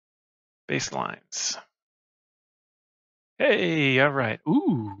 base lines. Hey, all right.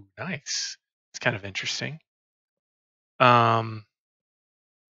 Ooh, nice. It's kind of interesting. All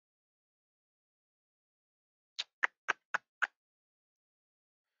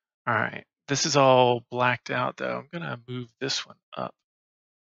right, this is all blacked out though. I'm gonna move this one up.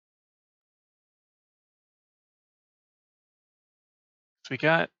 So we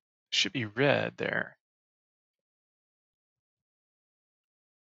got, should be red there.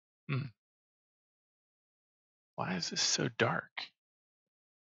 Why is this so dark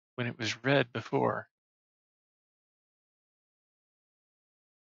when it was red before?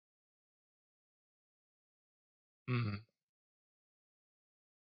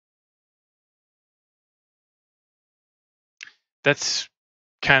 That's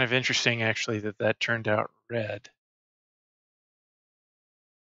kind of interesting actually that turned out red.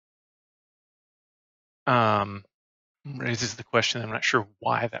 Raises the question, I'm not sure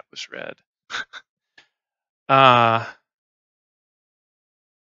why that was red.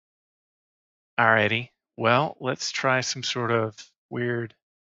 Alrighty, well, let's try some sort of weird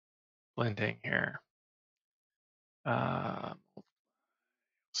blending here. Some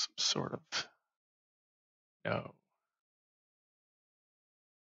sort of, no.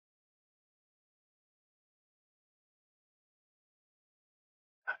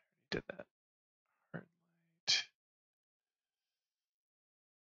 I did that. Hard light.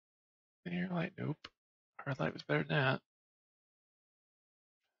 Linear light, nope. Hard light was better than that.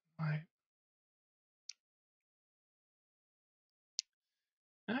 Light.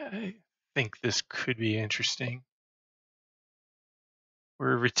 I think this could be interesting.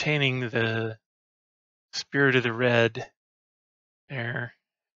 We're retaining the spirit of the red there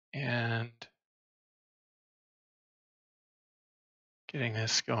and getting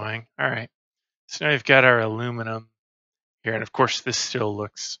this going. All right, so now we've got our aluminum here, and of course this still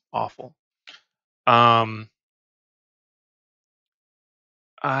looks awful. I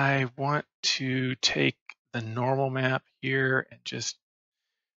want to take the normal map here and just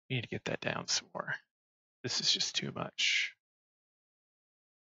need to get that down some more. This is just too much.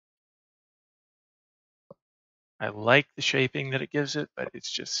 I like the shaping that it gives it, but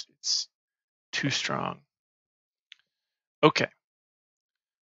it's too strong. Okay.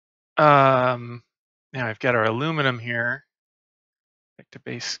 Now I've got our aluminum here. Back to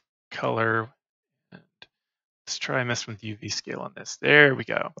base color. And let's try messing with UV scale on this. There we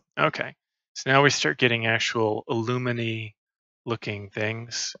go. Okay. So now we start getting actual aluminy looking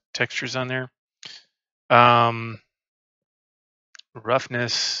things, textures on there.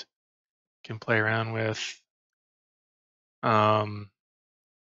 Roughness can play around with. Yeah,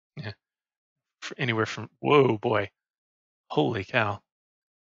 anywhere from, whoa boy, holy cow.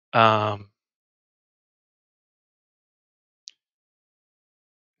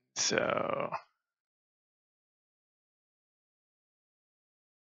 So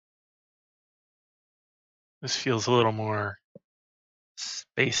this feels a little more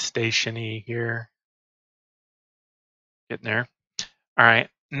space station-y here. Getting there. All right,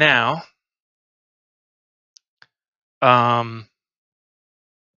 now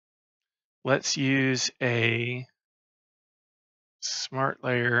let's use a smart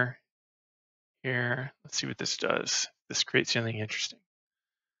layer here. Let's see what this does. this creates something interesting.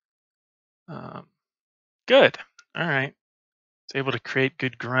 Good. All right. It's able to create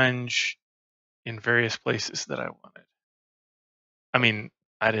good grunge in various places that I wanted. I mean,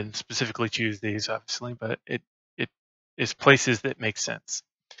 I didn't specifically choose these, obviously, but it is places that make sense.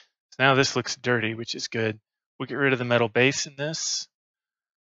 So now this looks dirty, which is good. We'll get rid of the metal base in this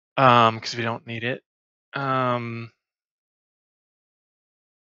because we don't need it.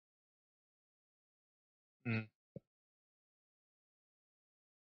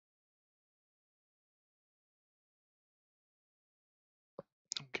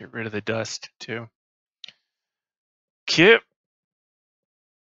 Get rid of the dust too. Keep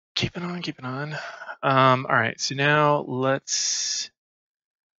it on, keep it on. All right, so now let's,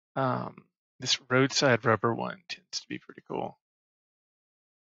 this roadside rubber one tends to be pretty cool.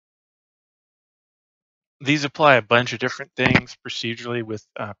 These apply a bunch of different things procedurally with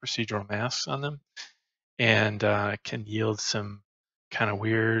procedural masks on them, and can yield some kind of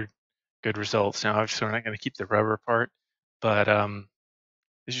weird, good results. Now, obviously, we're not going to keep the rubber part, but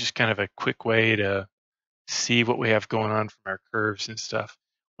this is just kind of a quick way to see what we have going on from our curves and stuff.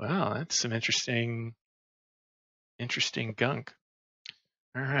 Wow, that's some interesting gunk.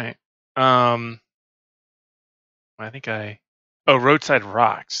 All right. I think roadside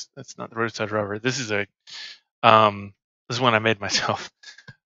rocks. That's not the roadside rubber. This is this is one I made myself.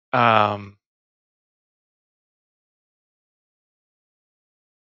 All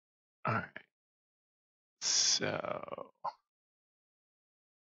right. So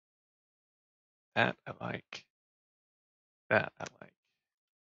that I like. That I like.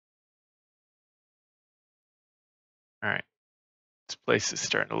 All right. This place is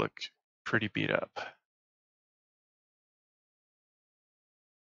starting to look pretty beat up.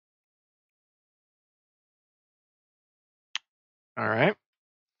 All right.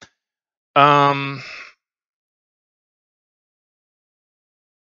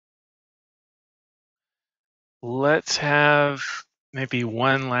 Let's have maybe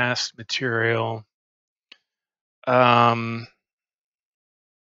one last material. How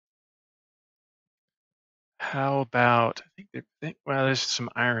about, I think, well, there's some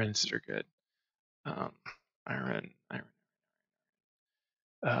irons that are good. Iron,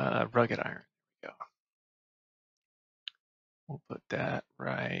 rugged iron. There we go. We'll put that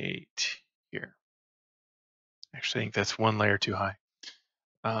right here. Actually, I think that's one layer too high.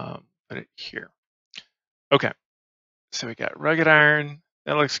 Put it here. Okay, so we got rugged iron.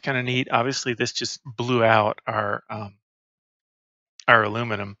 That looks kind of neat. Obviously, this just blew out our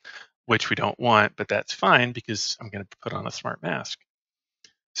aluminum, which we don't want, but that's fine because I'm going to put on a smart mask.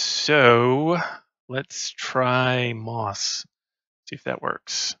 So let's try moss. See if that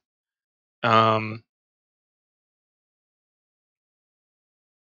works.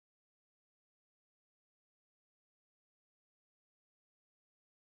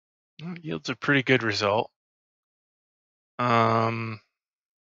 Yields a pretty good result.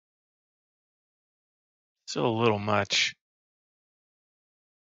 Still a little much.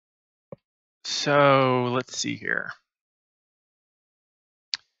 So let's see here.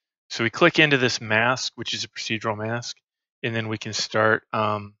 So we click into this mask, which is a procedural mask, and then we can start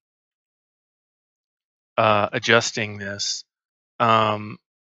adjusting this back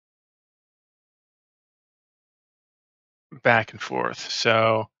and forth.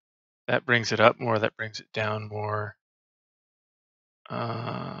 So that brings it up more, that brings it down more.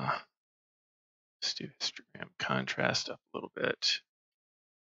 Let's do histogram contrast up a little bit.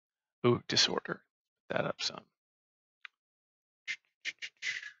 Ooh, disorder. Put that up some.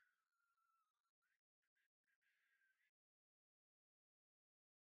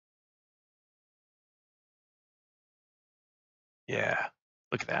 Yeah,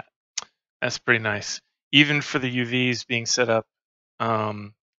 look at that. That's pretty nice. Even for the UVs being set up a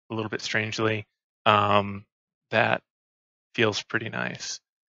little bit strangely, that feels pretty nice.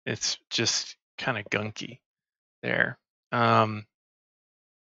 It's just kind of gunky there.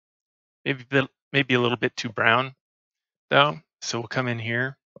 Maybe a little bit too brown though. So we'll come in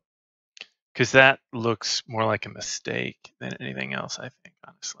here because that looks more like a mistake than anything else, I think,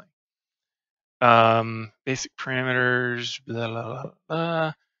 honestly. Basic parameters, blah, blah, blah,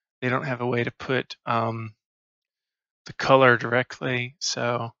 blah. They don't have a way to put the color directly,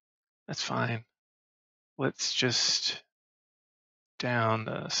 so that's fine. Let's just down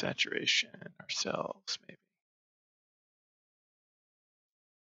the saturation ourselves, maybe.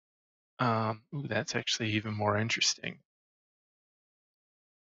 Ooh, that's actually even more interesting.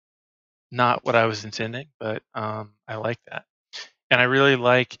 Not what I was intending, but I like that. And I really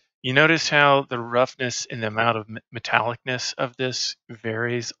like, you notice how the roughness and the amount of metallicness of this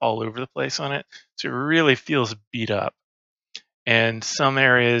varies all over the place on it. So it really feels beat up. And some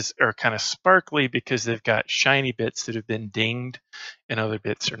areas are kind of sparkly because they've got shiny bits that have been dinged and other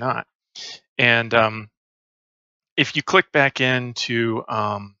bits are not. And if you click back into,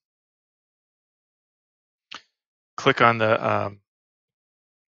 click on the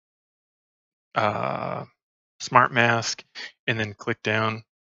smart mask and then click down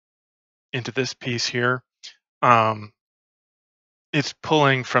into this piece here, um, it's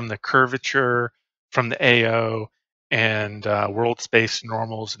pulling from the curvature, from the AO and world space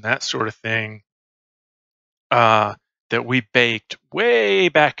normals and that sort of thing that we baked way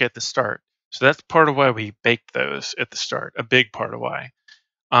back at the start. So that's part of why we baked those at the start, a big part of why.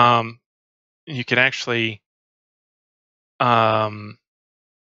 Um, you can actually um,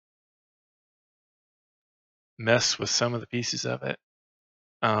 mess with some of the pieces of it.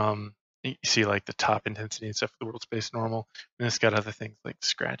 You see like the top intensity and stuff for the world space normal. And it's got other things like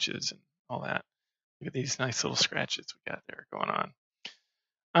scratches and all that. Look at these nice little scratches we got there going on.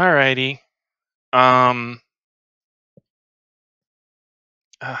 Alrighty.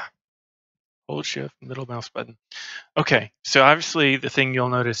 Hold shift, middle mouse button. Okay, so obviously the thing you'll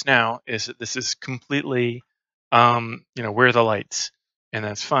notice now is that this is completely, where are the lights? And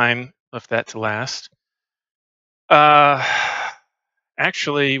that's fine, left that to last. Uh,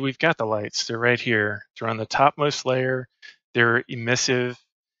 Actually, we've got the lights. They're right here. They're on the topmost layer. They're emissive,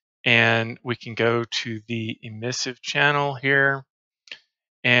 and we can go to the emissive channel here,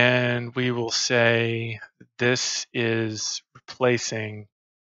 and we will say this is replacing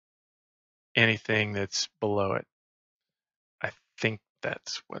anything that's below it. I think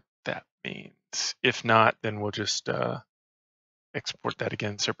that's what that means. If not, then we'll just export that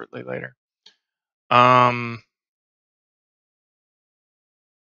again separately later.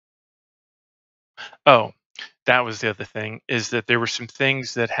 Oh, that was the other thing, is that there were some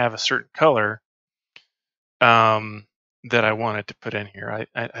things that have a certain color that I wanted to put in here.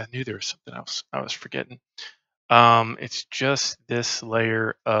 I knew there was something else I was forgetting. It's just this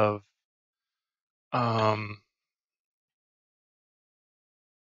layer of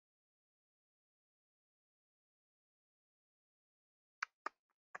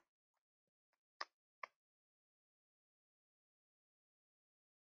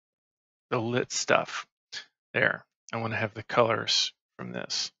the lit stuff there. I want to have the colors from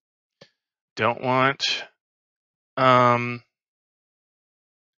this. Don't want normal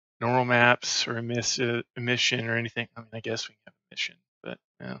maps or emission or anything. I mean, I guess we can have emission, but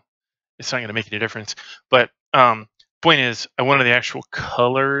it's not going to make any difference. But point is, I wanted the actual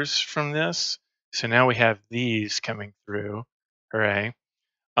colors from this. So now we have these coming through. Hooray.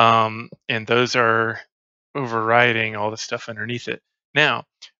 And those are overriding all the stuff underneath it. Now,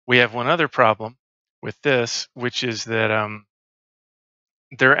 we have one other problem with this, which is that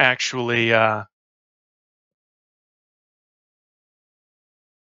they're actually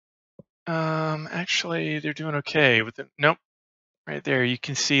they're doing okay with it. Nope, right there you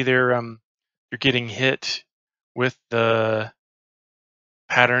can see they're getting hit with the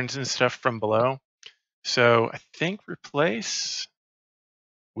patterns and stuff from below. So I think replace.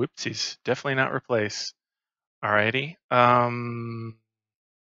 Whoopsies, definitely not replace. Alrighty.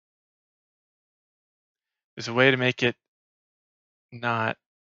 There's a way to make it not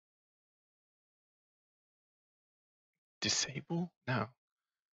disable? No.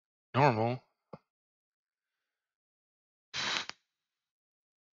 Normal.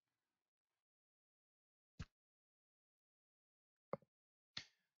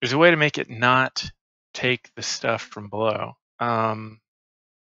 There's a way to make it not take the stuff from below.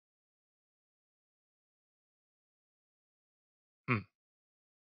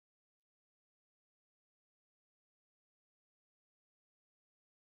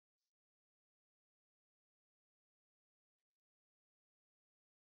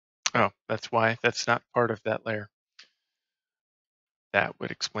 Oh, that's why that's not part of that layer. That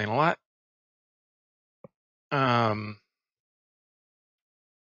would explain a lot.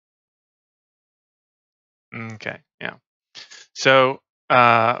 Okay, yeah. So,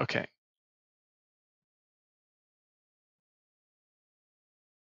 okay.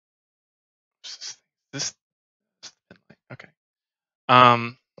 This okay.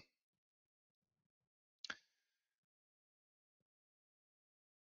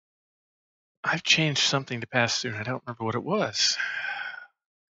 I've changed something to pass through, and I don't remember what it was.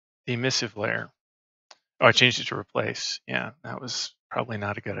 The emissive layer. Oh, I changed it to replace. Yeah, that was probably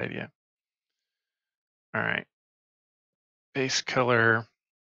not a good idea. All right. Base color.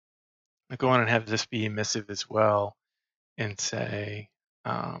 I'll go on and have this be emissive as well, and say,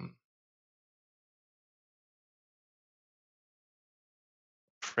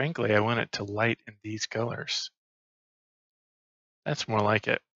 frankly, I want it to light in these colors. That's more like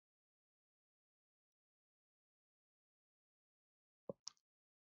it.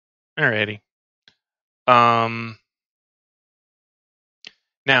 Alrighty. Now,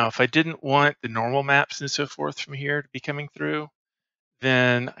 if I didn't want the normal maps and so forth from here to be coming through,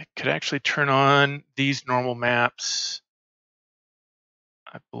 then I could actually turn on these normal maps,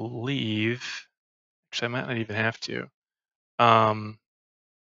 I believe. Actually, I might not even have to.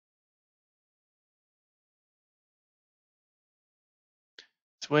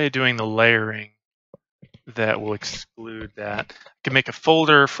 It's a way of doing the layering that will exclude that. I can make a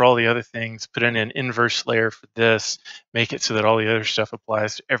folder for all the other things, put in an inverse layer for this, make it so that all the other stuff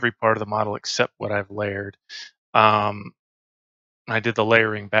applies to every part of the model except what I've layered. I did the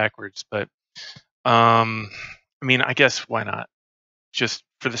layering backwards, but I mean, I guess why not? Just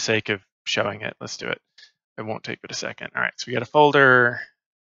for the sake of showing it, let's do it. It won't take but a second. All right, so we got a folder,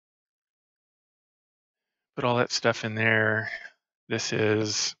 put all that stuff in there. This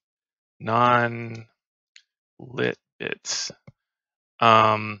is non-lit bits.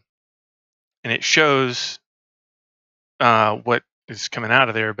 And it shows what is coming out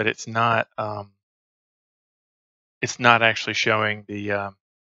of there, but it's not actually showing the,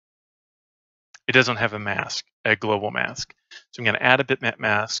 it doesn't have a mask, a global mask. So I'm going to add a bitmap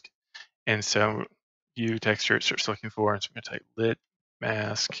mask. And so view texture, it starts looking for, and so I'm going to type lit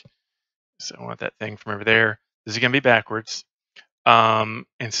mask. So I want that thing from over there. This is going to be backwards. And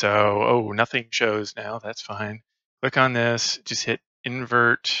so, oh, nothing shows now. That's fine. Click on this, just hit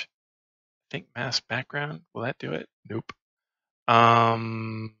invert, I think mask background. Will that do it? Nope.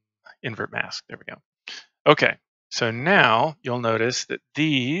 Invert mask. There we go. Okay, so now you'll notice that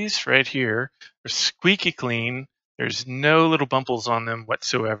these right here are squeaky clean. There's no little bumbles on them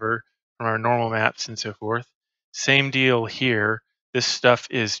whatsoever from our normal maps and so forth. Same deal here. This stuff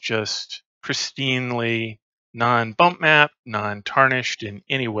is just pristinely non-bump map, non-tarnished in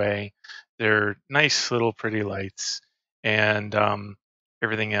any way. They're nice little pretty lights, and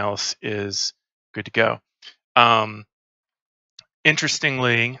everything else is good to go.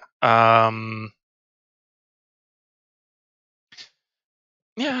 Interestingly, yeah,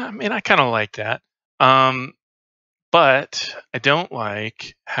 I mean, I kind of like that. But I don't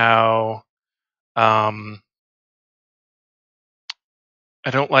like how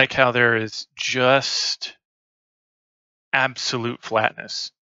there is just absolute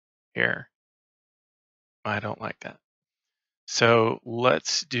flatness here. I don't like that. So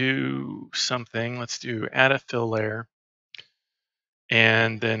let's do something. Let's do add a fill layer.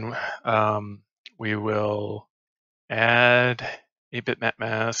 And then we will add a bitmap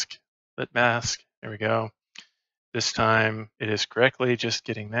mask, lit mask. There we go. This time it is correctly just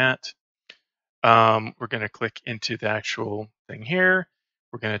getting that. We're going to click into the actual thing here.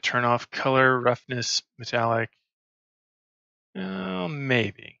 We're going to turn off color, roughness, metallic.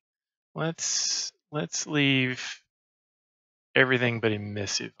 Maybe. Let's leave everything but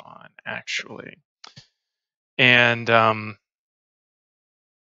emissive on, actually. And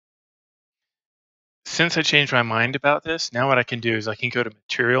since I changed my mind about this, now what I can do is I can go to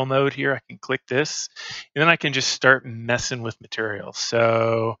material mode here. I can click this, and then I can just start messing with materials.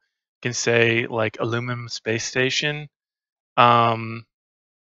 So I can say like aluminum space station. On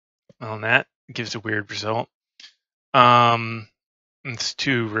that, it gives a weird result. It's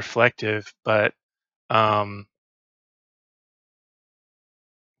too reflective, but oh,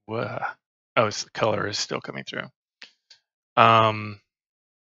 the color is still coming through. I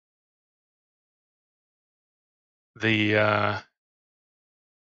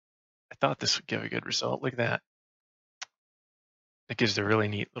thought this would give a good result. Look at that. It gives a really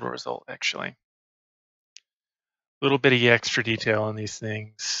neat little result, actually. A little bitty extra detail on these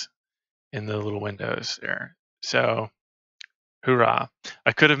things in the little windows there. So hoorah.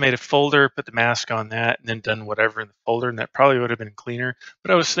 I could have made a folder, put the mask on that, and then done whatever in the folder, and that probably would have been cleaner.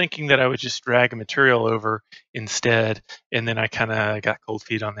 But I was thinking that I would just drag a material over instead, and then I kind of got cold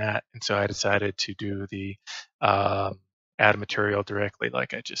feet on that. And so I decided to do the add a material directly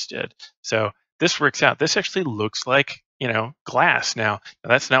like I just did. So this works out. This actually looks like, glass now.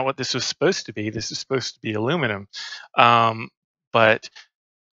 That's not what this was supposed to be. This is supposed to be aluminum. But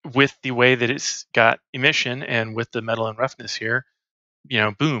with the way that it's got emission and with the metal and roughness here,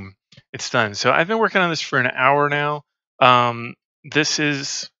 boom, it's done. So I've been working on this for an hour now. This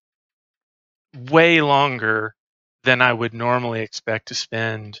is way longer than I would normally expect to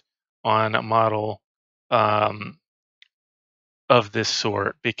spend on a model of this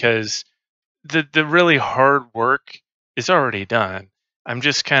sort, because the really hard work is already done. I'm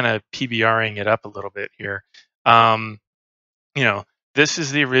just kind of PBRing it up a little bit here. This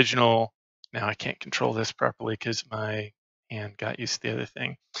is the original. Now I can't control this properly because my and got used to the other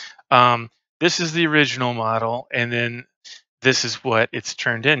thing. This is the original model, and then this is what it's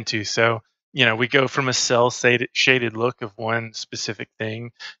turned into. So, we go from a cel-shaded look of one specific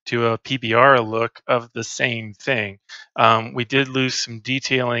thing to a PBR look of the same thing. We did lose some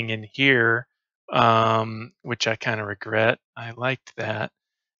detailing in here, which I kind of regret. I liked that.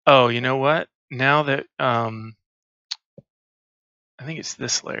 Oh, you know what? Now that I think it's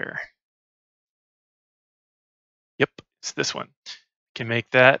this layer. Yep, it's this one. Can make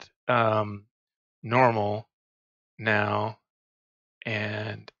that normal now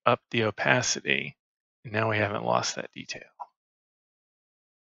and up the opacity. And now we haven't lost that detail.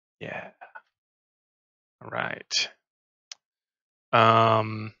 Yeah. All right.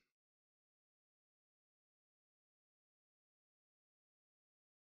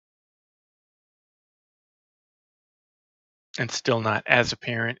 And still not as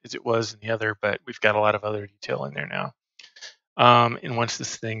apparent as it was in the other, but we've got a lot of other detail in there now. And once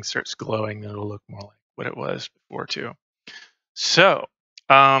this thing starts glowing, it'll look more like what it was before too. So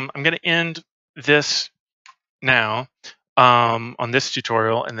I'm going to end this now on this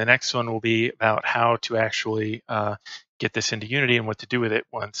tutorial, and the next one will be about how to actually get this into Unity and what to do with it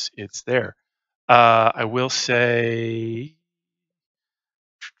once it's there. I will say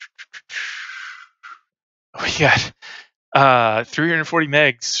we got 340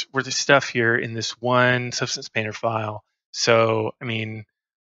 megs worth of stuff here in this one Substance Painter file. So, I mean,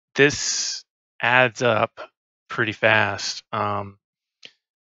 this adds up pretty fast.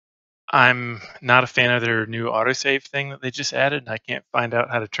 I'm not a fan of their new autosave thing that they just added, and I can't find out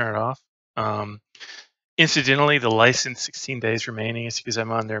how to turn it off. Incidentally, the license 16 days remaining is because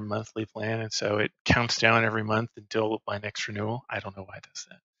I'm on their monthly plan, and so it counts down every month until my next renewal. I don't know why it does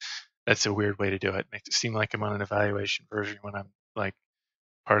that. That's a weird way to do it. Makes it seem like I'm on an evaluation version when I'm like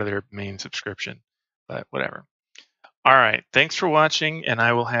part of their main subscription, but whatever. All right, thanks for watching, and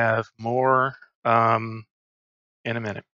I will have more in a minute.